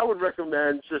 I would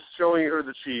recommend just showing her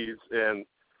the cheese and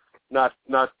not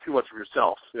too much of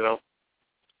yourself, you know?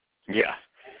 Yeah.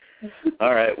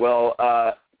 All right. Well,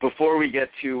 before we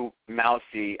get to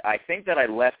Mousy, I think that I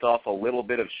left off a little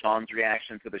bit of Sean's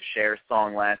reaction to the Cher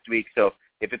song last week. So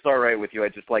if it's all right with you,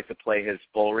 I'd just like to play his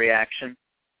full reaction.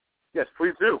 Yes,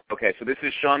 please do. Okay, so this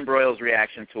is Sean Broyles'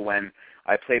 reaction to when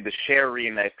I played the Cher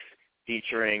remix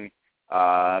featuring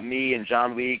me and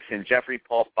John Weeks and Jeffrey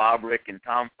Paul Fabric and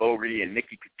Thom Fogarty and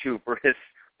Nikki Katuperis.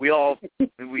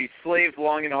 We slaved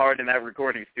long and hard in that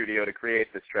recording studio to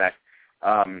create this track.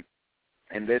 And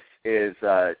this is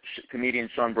comedian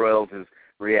Sean Broyles'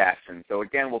 reaction. So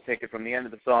again, we'll take it from the end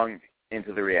of the song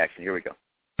into the reaction. Here we go.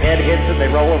 Head hits and they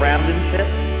roll around and shit.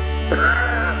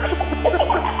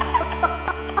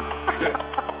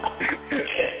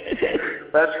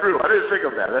 That's true. I didn't think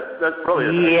of that. That's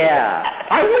brilliant. Yeah.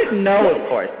 I wouldn't know, of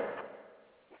course.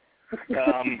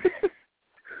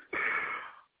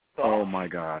 Oh, my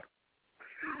God.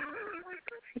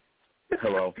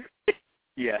 Hello?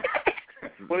 Yeah.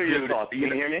 What are your thoughts? Can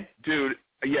you hear me? Dude,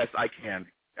 yes, I can.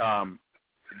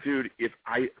 Dude, if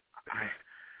I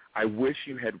wish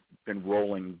you had been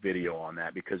rolling video on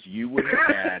that, because you would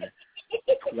have had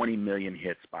 20 million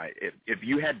hits if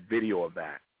you had video of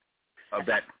that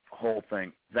whole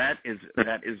thing. That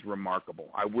is remarkable.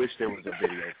 I wish there was a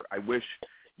video. I wish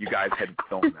you guys had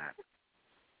filmed that.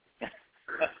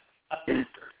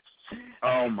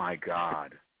 Oh my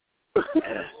God!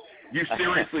 You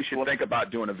seriously should think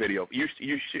about doing a video. You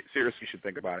seriously should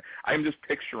think about it. I'm just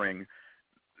picturing,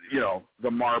 you know, the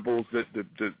marbles, the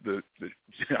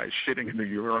shitting in the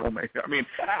urinal. I mean,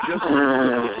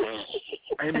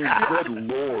 good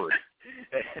Lord.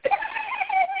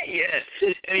 Yes,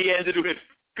 and he ended with,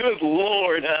 "Good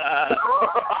Lord." I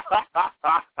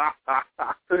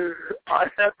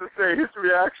have to say, his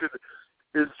reaction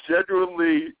is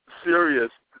genuinely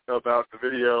serious about the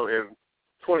video and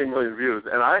 20 million views,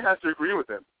 and I have to agree with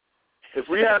him. If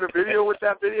we had a video with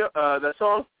that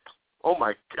song, oh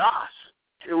my gosh,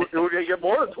 it would get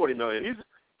more than 20 million.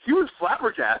 He was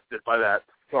flabbergasted by that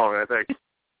song, I think.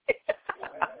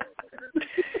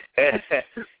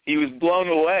 He was blown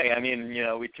away. I mean, you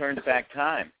know, we turned back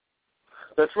time.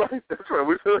 That's right.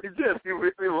 We really did. He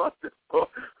really loved it. Oh,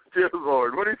 dear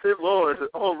Lord. What do you say, Lord?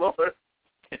 Oh, Lord.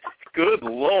 Good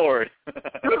Lord.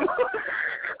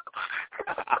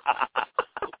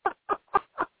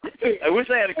 I wish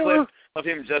I had a clip of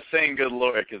him just saying "Good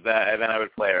Lord," because then I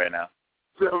would play it right now.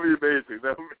 That would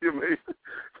be amazing.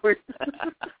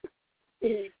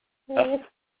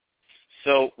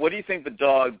 So, what do you think the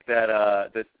dog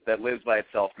that lives by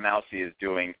itself, Mousy, is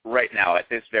doing right now at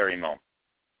this very moment?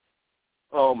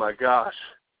 Oh my gosh,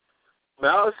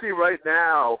 Mousy right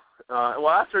now. Well,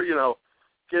 after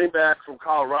getting back from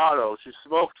Colorado, she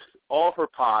smoked all her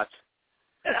pot.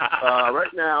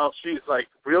 Right now, she's like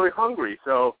really hungry.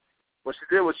 So, what she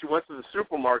did was she went to the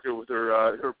supermarket with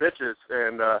her bitches,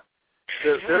 and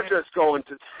they're just going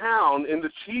to town in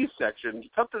the cheese section.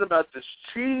 Something about this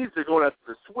cheese. They're going after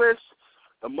the Swiss,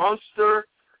 the Munster,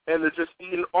 and they're just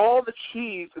eating all the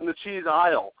cheese in the cheese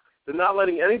aisle. They're not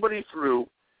letting anybody through,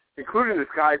 including this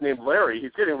guy named Larry.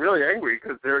 He's getting really angry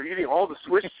because they're eating all the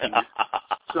Swiss cheese.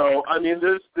 So, I mean,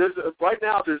 right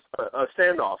now there's a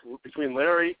standoff between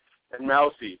Larry and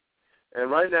Mousy. And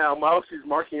right now, Mousie's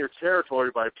marking her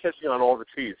territory by pissing on all the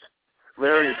cheese.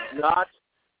 Larry is not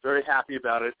very happy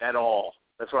about it at all.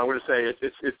 That's what I'm going to say.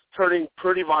 It's turning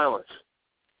pretty violent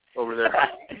over there.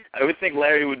 I would think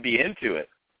Larry would be into it.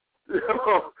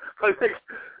 I think,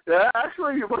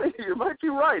 actually, you might be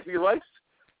right. He likes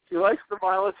the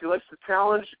violence. He likes the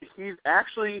challenge. He's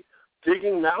actually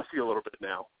digging Mousy a little bit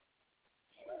now.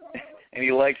 And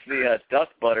he likes the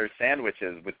dust butter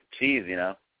sandwiches with cheese, you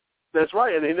know. That's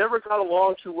right, and he never got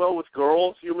along too well with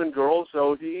girls, human girls,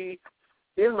 so he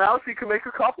and Mousy can make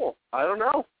a couple. I don't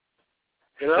know.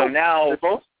 So now,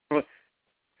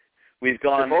 We've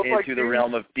gone into the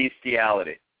realm of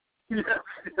bestiality. Yes,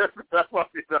 that's what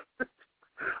you know.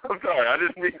 I'm sorry, I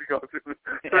didn't mean to go through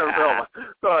that realm.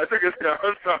 No, I think it's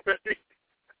I'm sorry.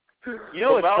 You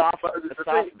know,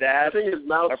 Soft's dad,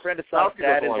 our friend Soft's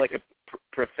dad is like a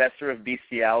professor of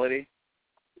bestiality.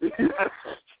 Yes.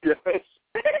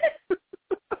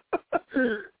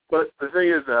 But the thing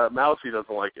is, Mousy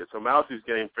doesn't like it, so Mousy's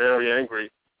getting very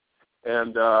angry,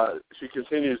 and she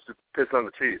continues to piss on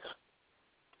the cheese.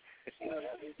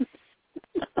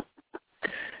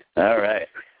 All right.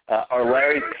 Are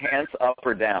Larry's pants up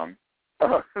or down?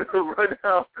 Right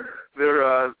now, they're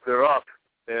up,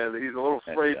 and he's a little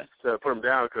afraid to put them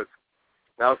down because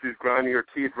Mousy's grinding her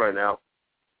teeth right now.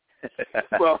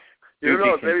 Well, you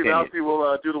know, maybe Mousy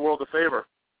will do the world a favor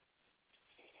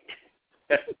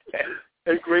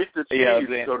and grate the cheese,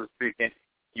 so to speak.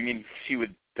 You mean she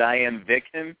would Diane Vick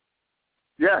him?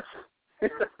 Yes.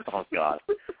 Oh, God.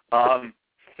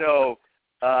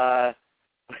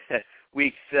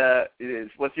 Weeks,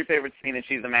 what's your favorite scene in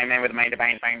She's the Man with the Mind to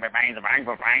Bang, Bang, Bang, Bang, Bang,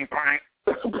 Bang, Bang?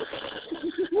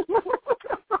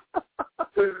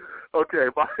 Okay,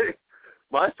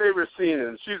 my favorite scene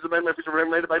in She's the Man with the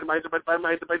Mind to Bang,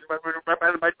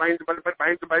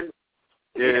 Bang, Bang,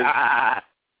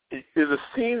 is a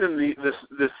scene in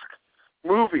this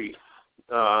movie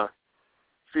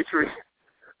featuring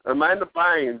Amanda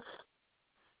Bynes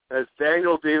as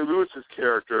Daniel Day-Lewis's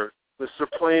character, Mr.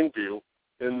 Plainview,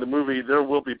 in the movie There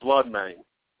Will Be Blood Man.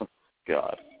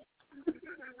 God.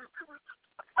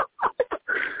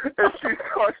 And she's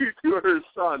talking to her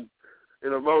son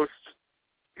in a most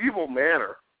evil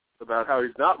manner about how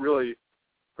he's not really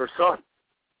her son.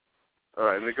 All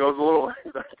right, and it goes a little like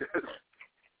this.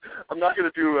 I'm not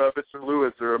going to do Mr.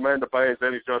 Lewis or Amanda Bynes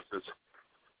any justice,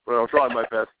 but I'll try my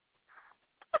best.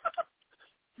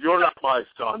 You're not my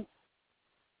son.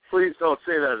 Please don't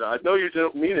say that. I know you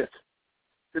don't mean it.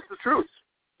 It's the truth.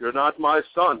 You're not my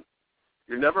son.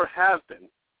 You never have been.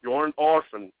 You're an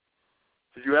orphan.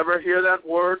 Did you ever hear that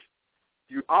word?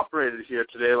 You operated here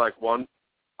today like one.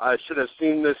 I should have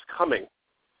seen this coming.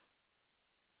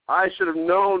 I should have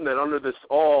known that under this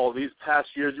all, these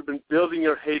past years, you've been building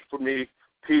your hate for me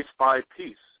piece by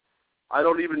piece. I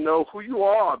don't even know who you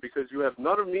are because you have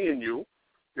none of me in you.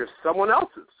 You're someone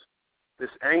else's. This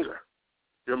anger,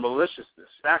 your maliciousness,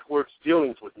 backwards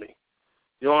dealings with me.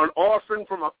 You're an orphan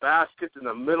from a basket in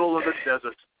the middle of the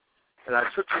desert, and I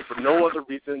took you for no other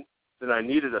reason than I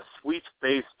needed a sweet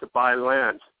face to buy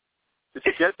land. Did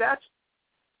you get that?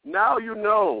 Now you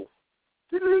know.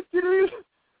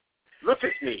 Look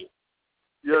at me.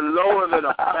 You're lower than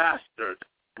a bastard.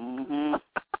 Mm-hmm.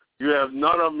 You have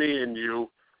none of me in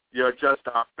you. You're just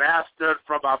a bastard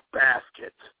from a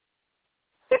basket.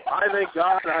 I thank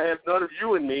God I have none of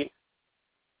you in me.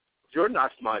 You're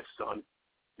not my son.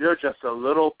 You're just a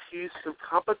little piece of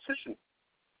competition.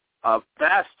 A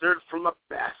bastard from a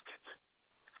basket.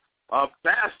 A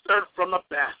bastard from a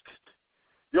basket.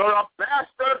 You're a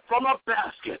bastard from a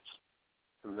basket.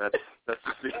 And that's the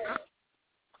scene.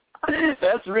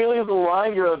 That's really the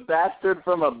line? You're a bastard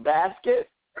from a basket?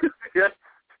 Yes.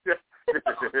 Yes.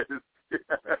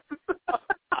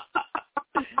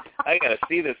 I gotta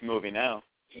see this movie now.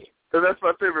 And that's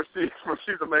my favorite scene from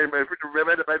She's the Man.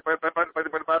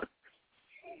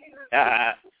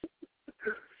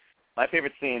 My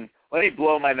favorite scene. Let me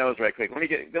blow my nose right quick. Let me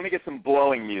get some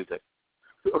blowing music.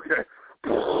 Okay.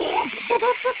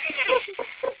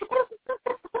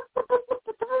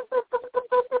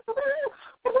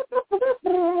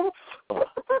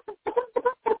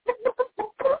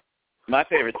 My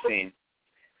favorite scene.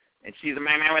 And she's a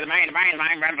man with a mind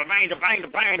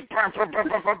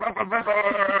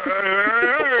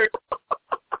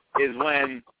is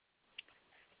when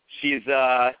she's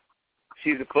a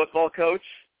football coach,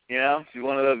 you know? She's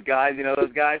one of those guys, you know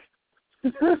those guys?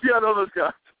 Yeah, I know those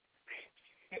guys.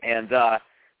 And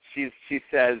she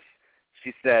says,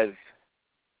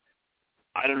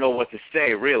 I don't know what to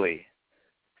say, really.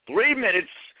 3 minutes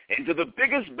into the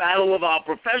biggest battle of our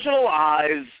professional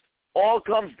lives, all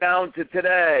comes down to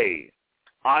today.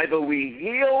 Either we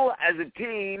heal as a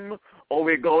team or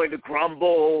we're going to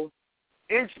crumble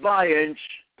inch by inch,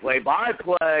 play by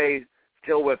play,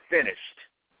 till we're finished.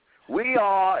 We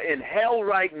are in hell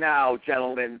right now,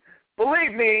 gentlemen.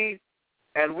 Believe me,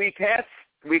 and we can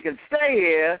stay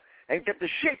here and get the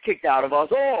shit kicked out of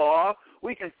us, or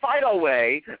we can fight our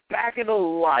way back into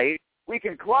light. We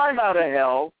can climb out of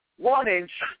hell 1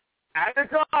 inch at a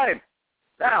time.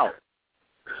 Now,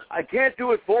 I can't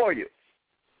do it for you.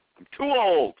 I'm too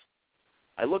old.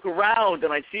 I look around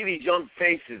and I see these young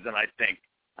faces and I think,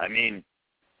 I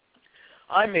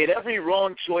made every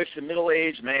wrong choice a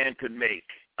middle-aged man could make.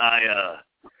 I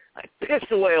I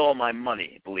pissed away all my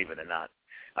money, believe it or not.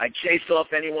 I chased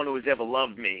off anyone who has ever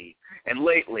loved me, and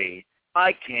lately,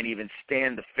 I can't even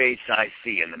stand the face I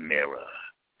see in the mirror.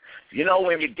 You know,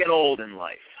 when you get old in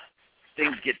life,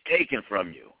 things get taken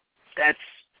from you.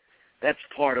 That's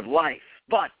part of life.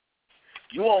 But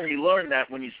you only learn that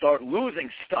when you start losing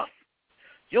stuff.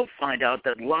 You'll find out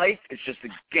that life is just a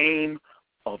game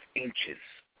of inches.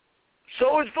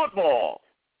 So is football.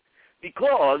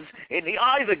 Because in the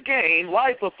eyes of game,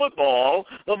 life of football,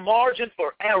 the margin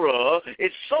for error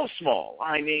is so small.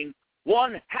 I mean,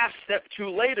 one half step too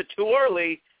late or too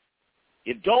early,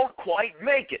 you don't quite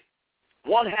make it.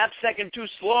 1/2 second too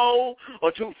slow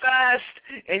or too fast,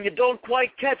 and you don't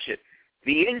quite catch it.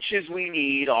 The inches we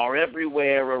need are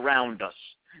everywhere around us.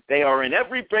 They are in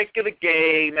every break of the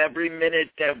game, every minute,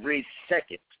 every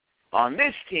second. On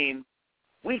this team,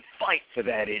 we fight for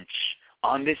that inch.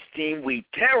 On this team, we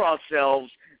tear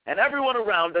ourselves and everyone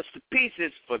around us to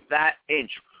pieces for that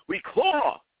inch. We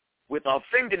claw with our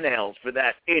fingernails for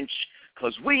that inch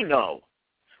because we know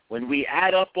when we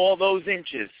add up all those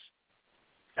inches,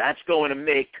 that's going to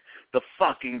make the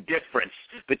fucking difference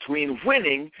between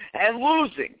winning and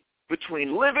losing,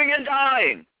 between living and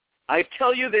dying. I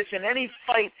tell you this, in any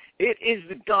fight, it is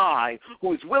the guy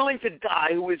who is willing to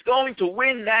die who is going to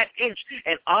win that inch.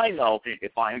 And I know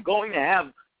if I am going to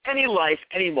have any life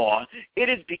anymore, it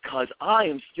is because I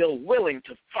am still willing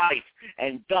to fight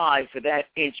and die for that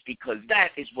inch, because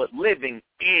that is what living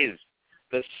is.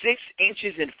 The 6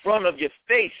 inches in front of your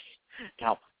face.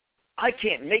 Now, I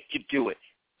can't make you do it.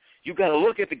 You got to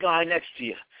look at the guy next to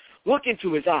you. Look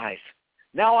into his eyes.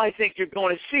 Now I think you're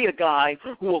going to see a guy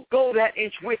who will go that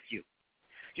inch with you.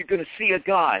 You're going to see a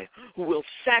guy who will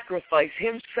sacrifice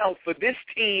himself for this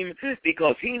team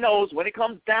because he knows when it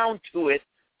comes down to it,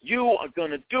 you are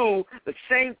going to do the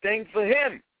same thing for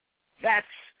him. That's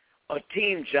a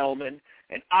team, gentlemen.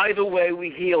 And either way,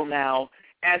 we heal now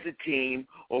as a team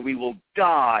or we will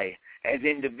die as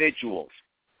individuals.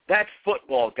 That's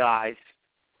football, guys.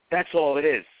 That's all it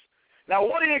is. Now,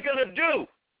 what are you going to do?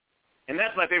 And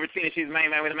that's my favorite scene. She's main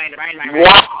man with a main man.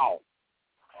 Wow.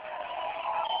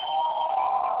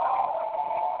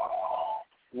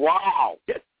 Wow.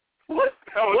 What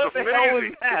the hell was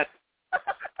that?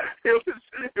 It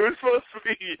was supposed to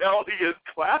be yelling and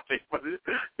clapping, but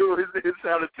it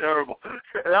sounded terrible.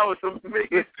 That was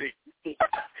amazing.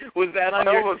 Was that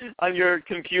on your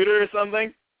computer or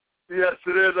something? Yes,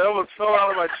 it is. I almost fell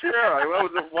out of my chair.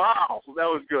 Wow. That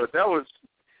was good. That was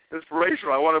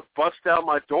inspirational. I want to bust down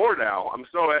my door now. I'm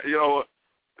so,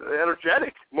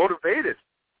 energetic, motivated.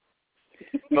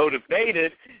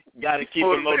 Motivated? Got to keep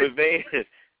it motivated.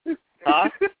 Huh?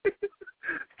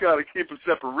 Got to keep it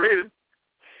separated.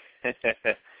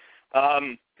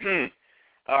 All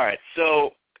right.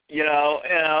 So,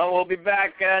 we'll be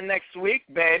back next week,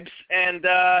 babes. And,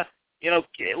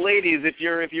 ladies, if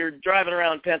you're driving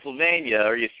around Pennsylvania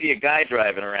or you see a guy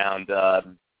driving around,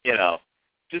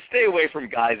 just stay away from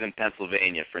guys in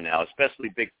Pennsylvania for now, especially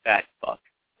big fat fuck.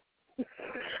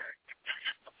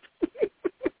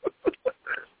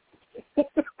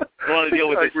 I want to deal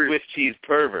with this Swiss cheese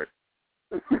pervert.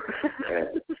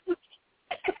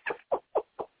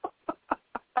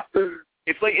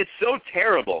 It's so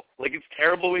terrible. Like, it's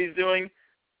terrible what he's doing,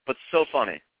 but so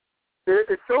funny.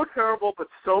 It's so terrible, but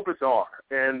so bizarre.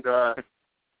 And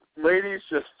ladies,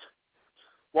 just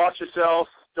watch yourselves.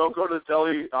 Don't go to the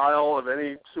deli aisle of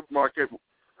any supermarket.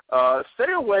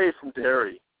 Stay away from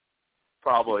dairy,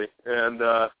 probably. And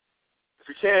if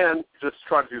you can, just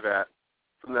try to do that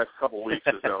for the next couple of weeks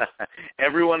or so.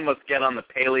 Everyone must get on the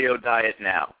paleo diet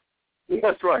now.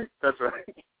 That's right. That's right.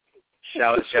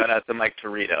 Shout out to Mike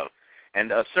Torito.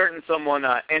 And a certain someone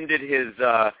ended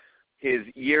his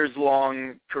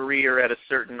years-long career at a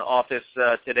certain office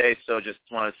today, so just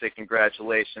want to say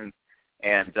congratulations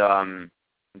and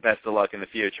best of luck in the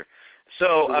future.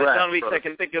 So, Don Weeks, I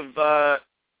can think of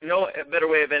no better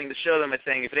way of ending the show than by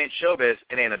saying, if it ain't showbiz,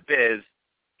 it ain't a biz.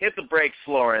 Hit the brakes,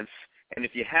 Florence. And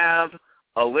if you have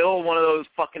a little one of those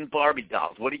fucking Barbie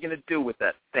dolls, what are you going to do with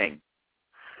that thing?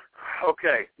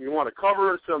 Okay, you want to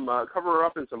cover her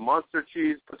up in some monster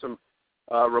cheese, put some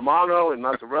Romano and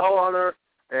mozzarella on her,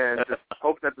 and just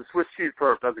hope that the Swiss cheese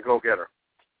perf doesn't go get her.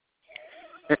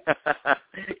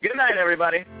 Good night,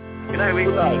 everybody. Good night, Weeks.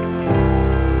 Good night.